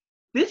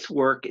 "This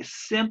work is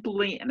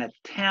simply an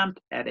attempt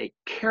at a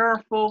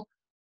careful,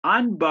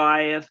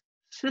 unbiased,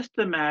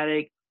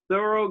 systematic,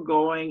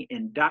 thoroughgoing,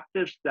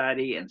 inductive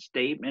study and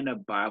statement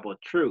of Bible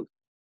truth.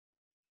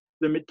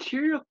 The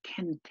material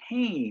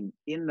contained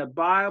in the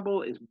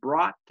Bible is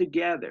brought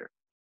together,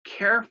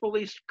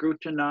 carefully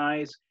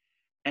scrutinized,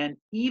 and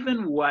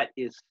even what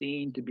is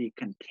seen to be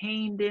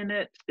contained in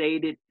it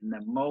stated in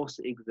the most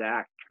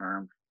exact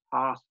terms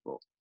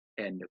possible."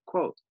 End of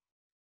quote.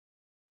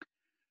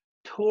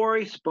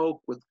 Torrey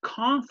spoke with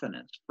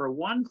confidence for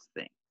one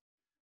thing.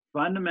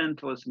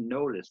 Fundamentalists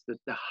noticed that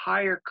the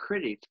higher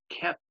critics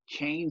kept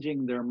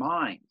changing their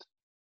minds.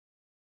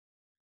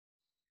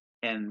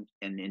 And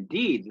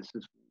indeed, this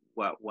is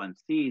what one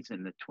sees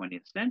in the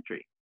 20th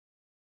century.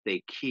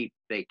 They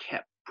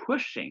kept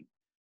pushing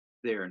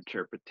their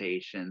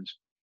interpretations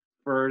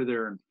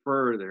further and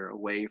further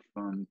away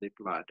from the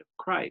blood of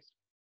Christ.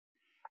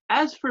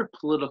 As for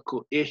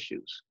political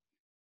issues,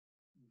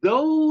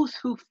 those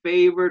who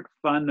favored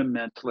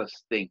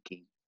fundamentalist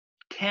thinking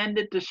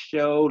tended to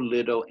show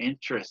little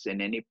interest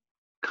in any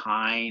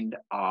kind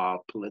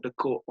of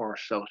political or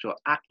social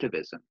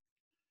activism.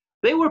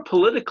 They were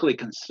politically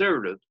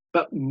conservative,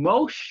 but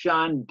most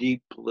shunned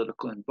deep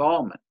political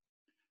involvement.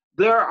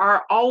 There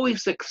are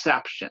always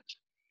exceptions,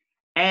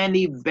 and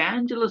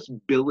evangelist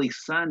Billy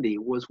Sunday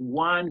was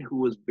one who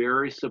was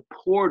very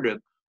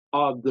supportive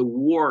of the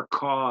war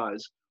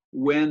cause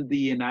when the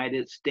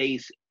United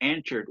States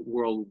entered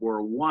World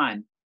War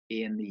I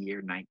in the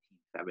year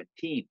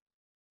 1917.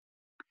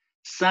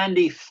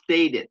 Sunday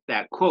stated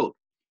that, quote,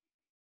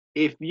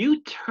 "If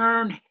you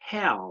turn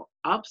hell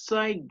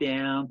upside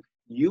down,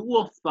 you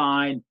will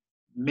find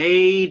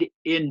 'Made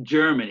in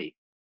Germany'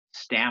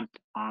 stamped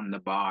on the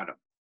bottom."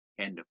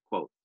 End of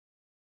quote.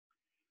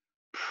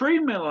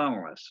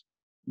 Premillennialists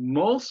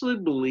mostly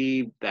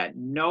believed that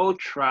no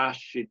trust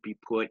should be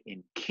put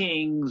in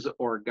kings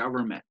or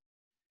government.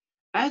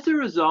 As a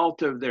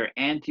result of their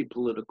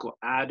anti-political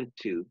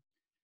attitude,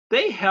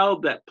 they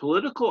held that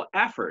political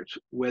efforts,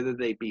 whether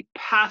they be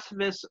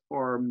pacifist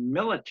or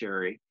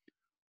military,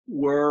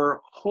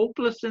 were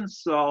hopeless in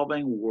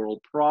solving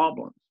world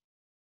problems.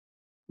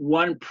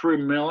 One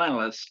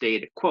premillennialist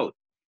stated, quote,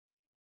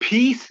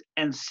 "Peace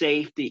and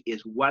safety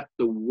is what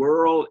the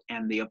world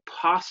and the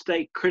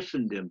apostate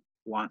Christendom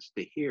wants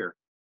to hear."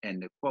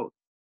 End of quote.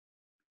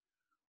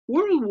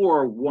 World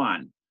War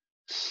I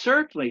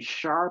certainly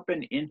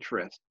sharpened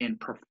interest in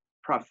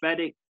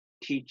prophetic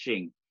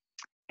teaching,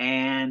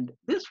 and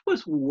this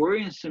was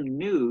worrisome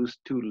news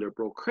to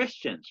liberal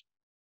Christians.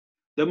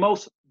 The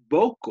most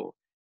vocal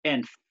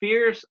and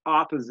fierce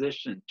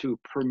opposition to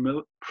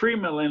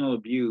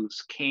premillennial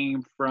views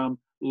came from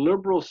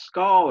liberal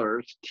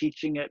scholars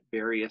teaching at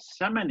various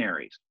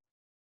seminaries.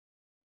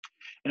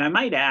 And I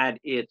might add,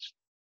 it's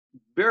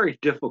very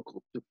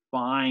difficult to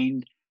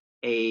find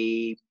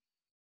a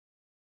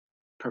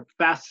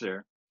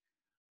professor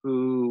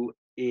who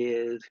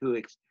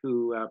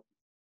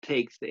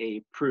takes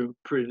a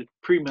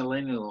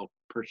premillennial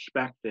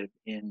perspective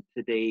in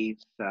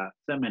today's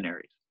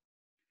seminaries.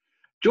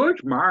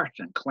 George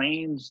Marston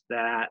claims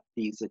that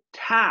these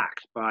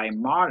attacks by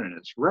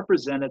modernists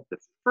represented the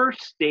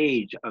first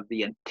stage of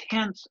the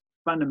intense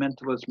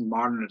fundamentalist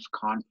modernist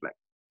conflict.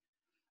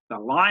 The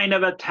line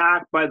of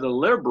attack by the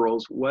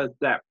liberals was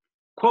that,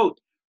 quote,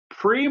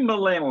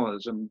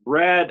 "Premillennialism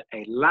bred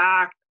a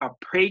lack of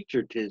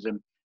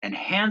patriotism and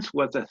hence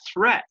was a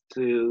threat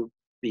to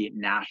the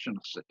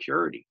national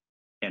security,"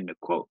 end of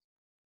quote.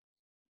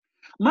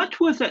 Much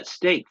was at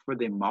stake for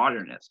the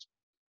modernists.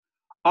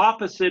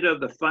 Opposite of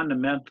the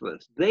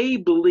fundamentalists, they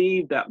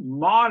believed that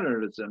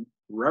modernism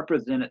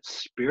represented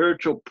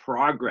spiritual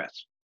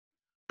progress.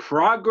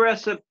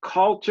 Progressive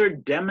culture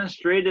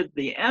demonstrated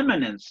the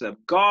immanence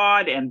of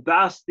God and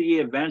thus the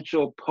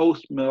eventual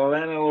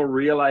post-millennial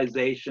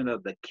realization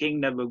of the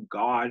kingdom of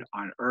God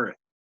on earth.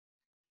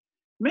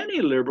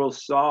 Many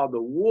liberals saw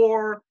the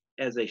war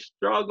as a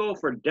struggle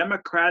for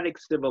democratic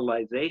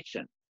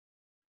civilization.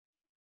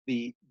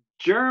 The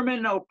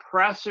German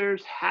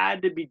oppressors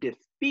had to be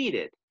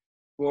defeated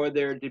for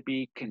there to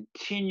be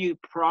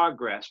continued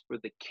progress for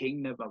the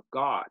kingdom of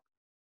God.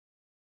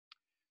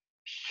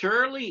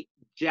 Shirley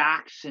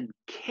Jackson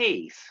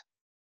Case,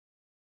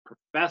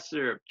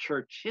 professor of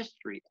church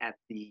history at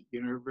the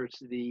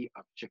University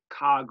of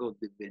Chicago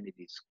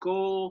Divinity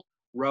School,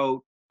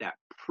 wrote that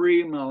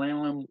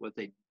premillennialism was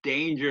a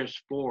dangerous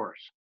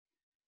force,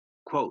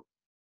 quote,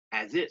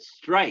 as it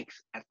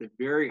strikes at the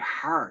very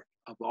heart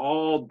of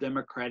all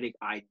democratic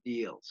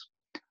ideals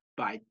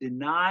by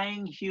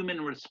denying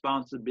human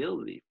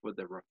responsibility for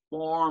the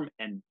reform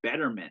and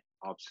betterment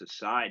of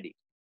society,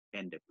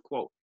 end of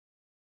quote.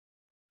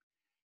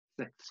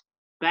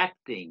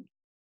 Suspecting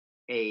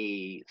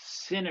a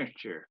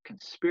sinister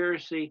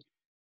conspiracy,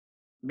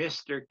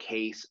 Mr.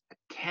 Case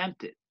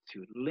attempted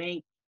to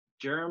link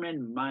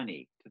German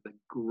money to the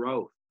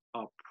growth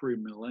of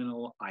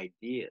premillennial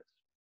ideas.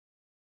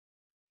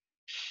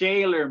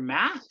 Shaler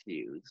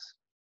Matthews,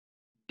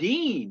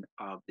 dean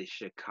of the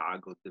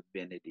Chicago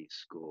Divinity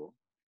School,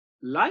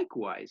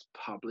 likewise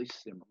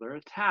published similar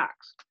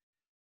attacks.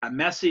 A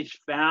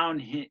message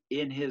found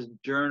in his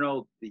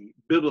journal, The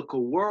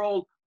Biblical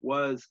World,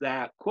 was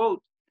that,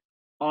 quote,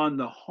 on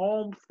the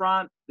home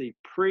front, the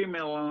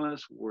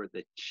premillennialists were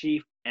the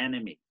chief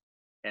enemy,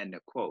 end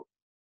of quote.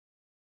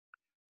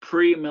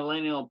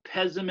 Premillennial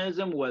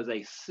pessimism was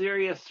a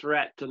serious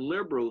threat to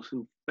liberals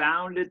who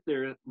founded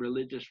their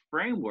religious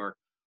framework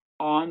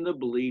on the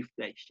belief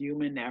that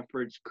human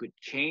efforts could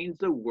change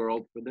the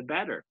world for the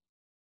better.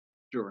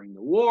 During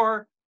the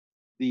war,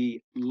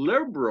 the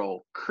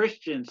liberal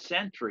Christian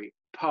Century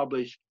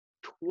published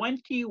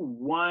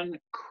 21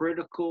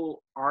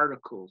 critical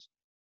articles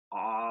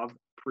of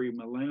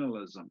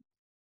premillennialism.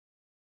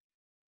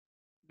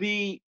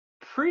 The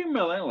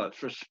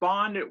premillennialists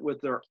responded with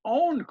their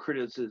own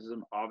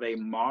criticism of a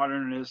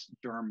modernist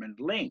German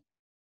link.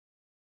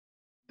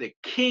 The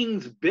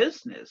King's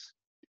Business,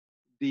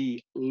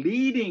 the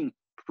leading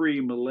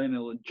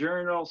premillennial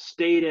journal,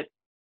 stated,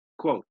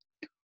 quote,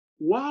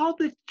 while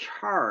the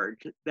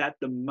charge that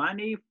the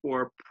money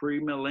for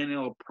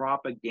premillennial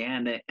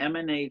propaganda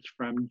emanates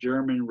from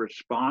German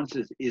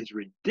responses is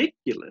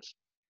ridiculous,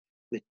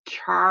 the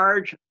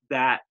charge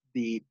that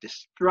the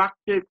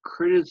destructive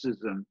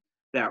criticism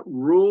that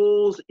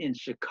rules in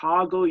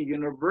Chicago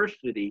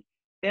University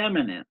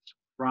emanates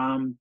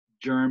from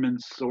German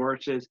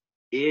sources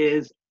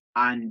is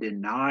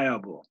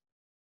undeniable.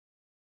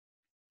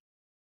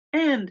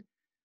 And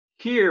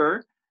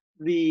here,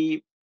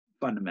 the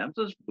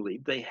fundamentalists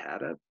believe they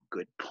had a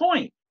good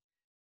point.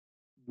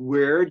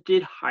 Where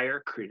did higher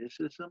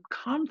criticism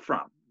come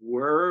from?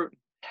 Where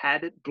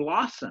had it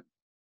blossomed?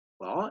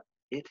 Well,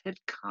 it had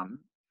come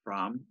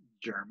from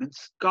German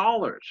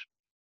scholars.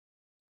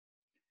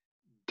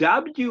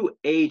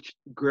 W.H.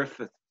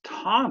 Griffith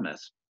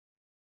Thomas,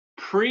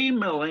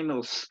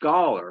 premillennial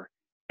scholar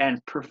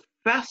and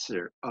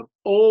professor of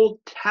Old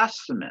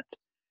Testament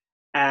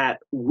at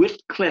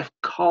Wycliffe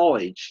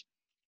College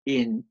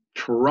in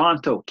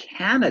Toronto,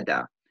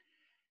 Canada,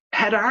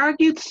 had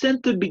argued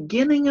since the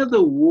beginning of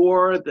the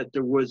war that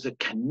there was a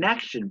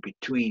connection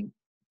between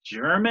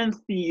German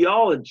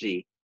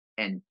theology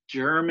and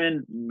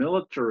German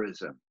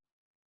militarism.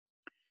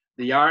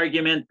 The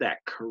argument that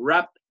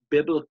corrupt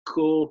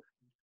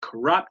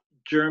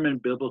German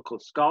biblical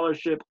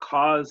scholarship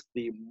caused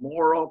the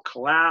moral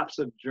collapse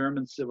of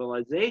German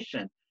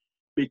civilization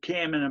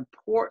became an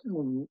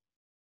important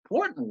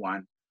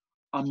one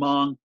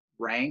among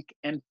rank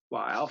and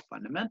file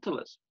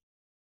fundamentalists.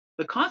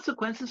 The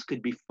consequences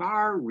could be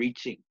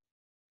far-reaching.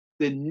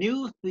 The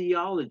new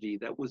theology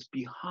that was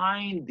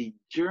behind the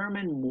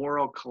German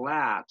moral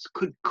collapse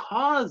could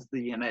cause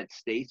the United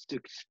States to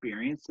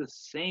experience the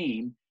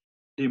same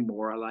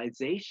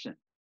demoralization.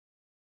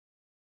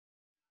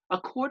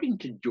 According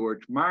to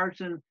George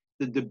Martin,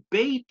 the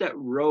debate that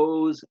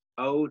rose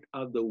out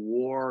of the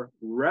war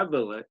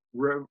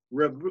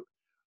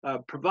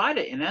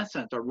provided, in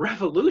essence, a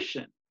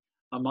revolution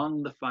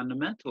among the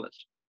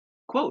fundamentalists.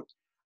 Quote,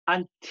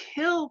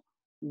 until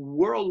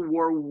World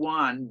War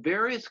I,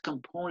 various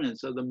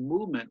components of the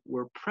movement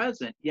were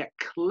present, yet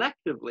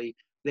collectively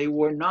they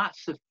were not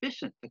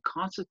sufficient to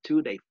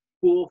constitute a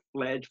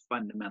full-fledged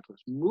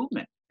fundamentalist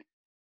movement.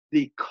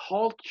 The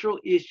cultural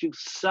issue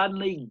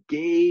suddenly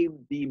gave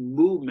the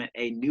movement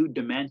a new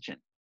dimension,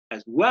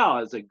 as well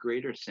as a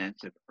greater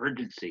sense of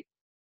urgency,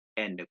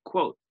 end of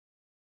quote.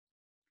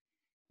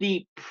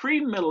 The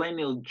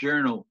premillennial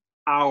journal,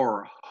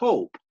 Our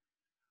Hope,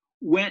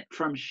 went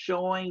from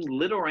showing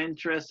little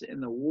interest in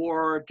the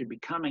war to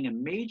becoming a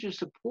major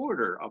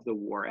supporter of the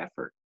war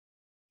effort.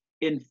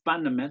 In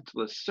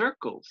fundamentalist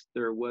circles,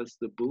 there was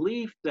the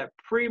belief that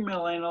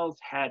premillennials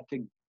had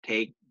to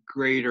take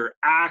greater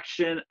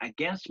action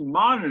against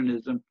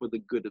modernism for the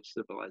good of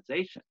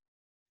civilization.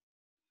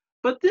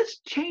 But this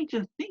change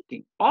in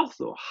thinking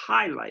also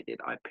highlighted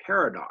a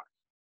paradox.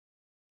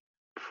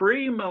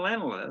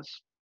 Premillennialists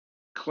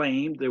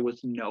claimed there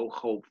was no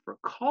hope for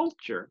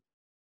culture,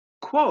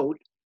 quote,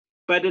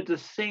 But at the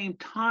same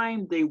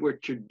time, they were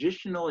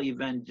traditional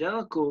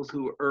evangelicals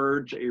who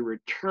urged a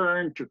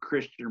return to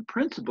Christian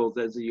principles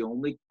as the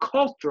only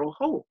cultural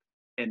hope.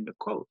 End of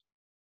quote.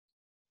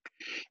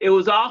 It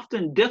was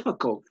often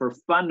difficult for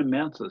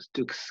fundamentalists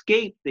to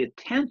escape the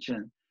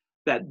tension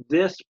that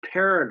this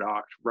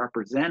paradox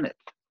represented.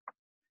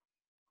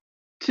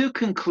 To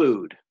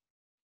conclude,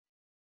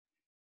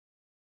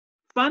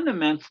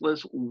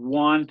 fundamentalists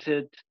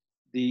wanted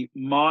the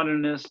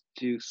modernists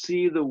to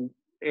see the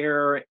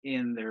error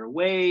in their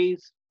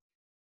ways,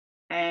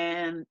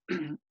 and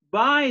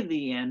by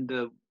the end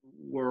of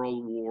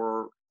World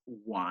War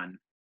I,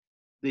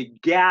 the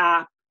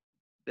gap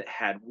that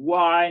had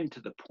widened to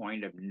the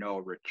point of no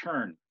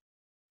return.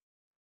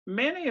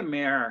 Many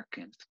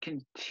Americans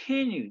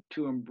continue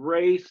to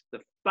embrace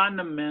the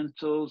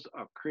fundamentals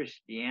of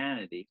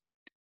Christianity,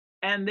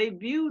 and they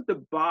view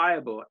the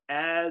Bible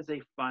as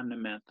a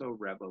fundamental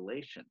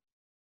revelation.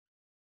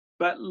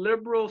 But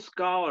liberal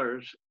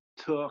scholars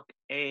took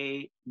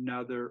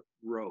another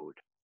road.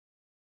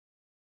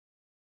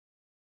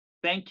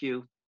 Thank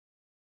you.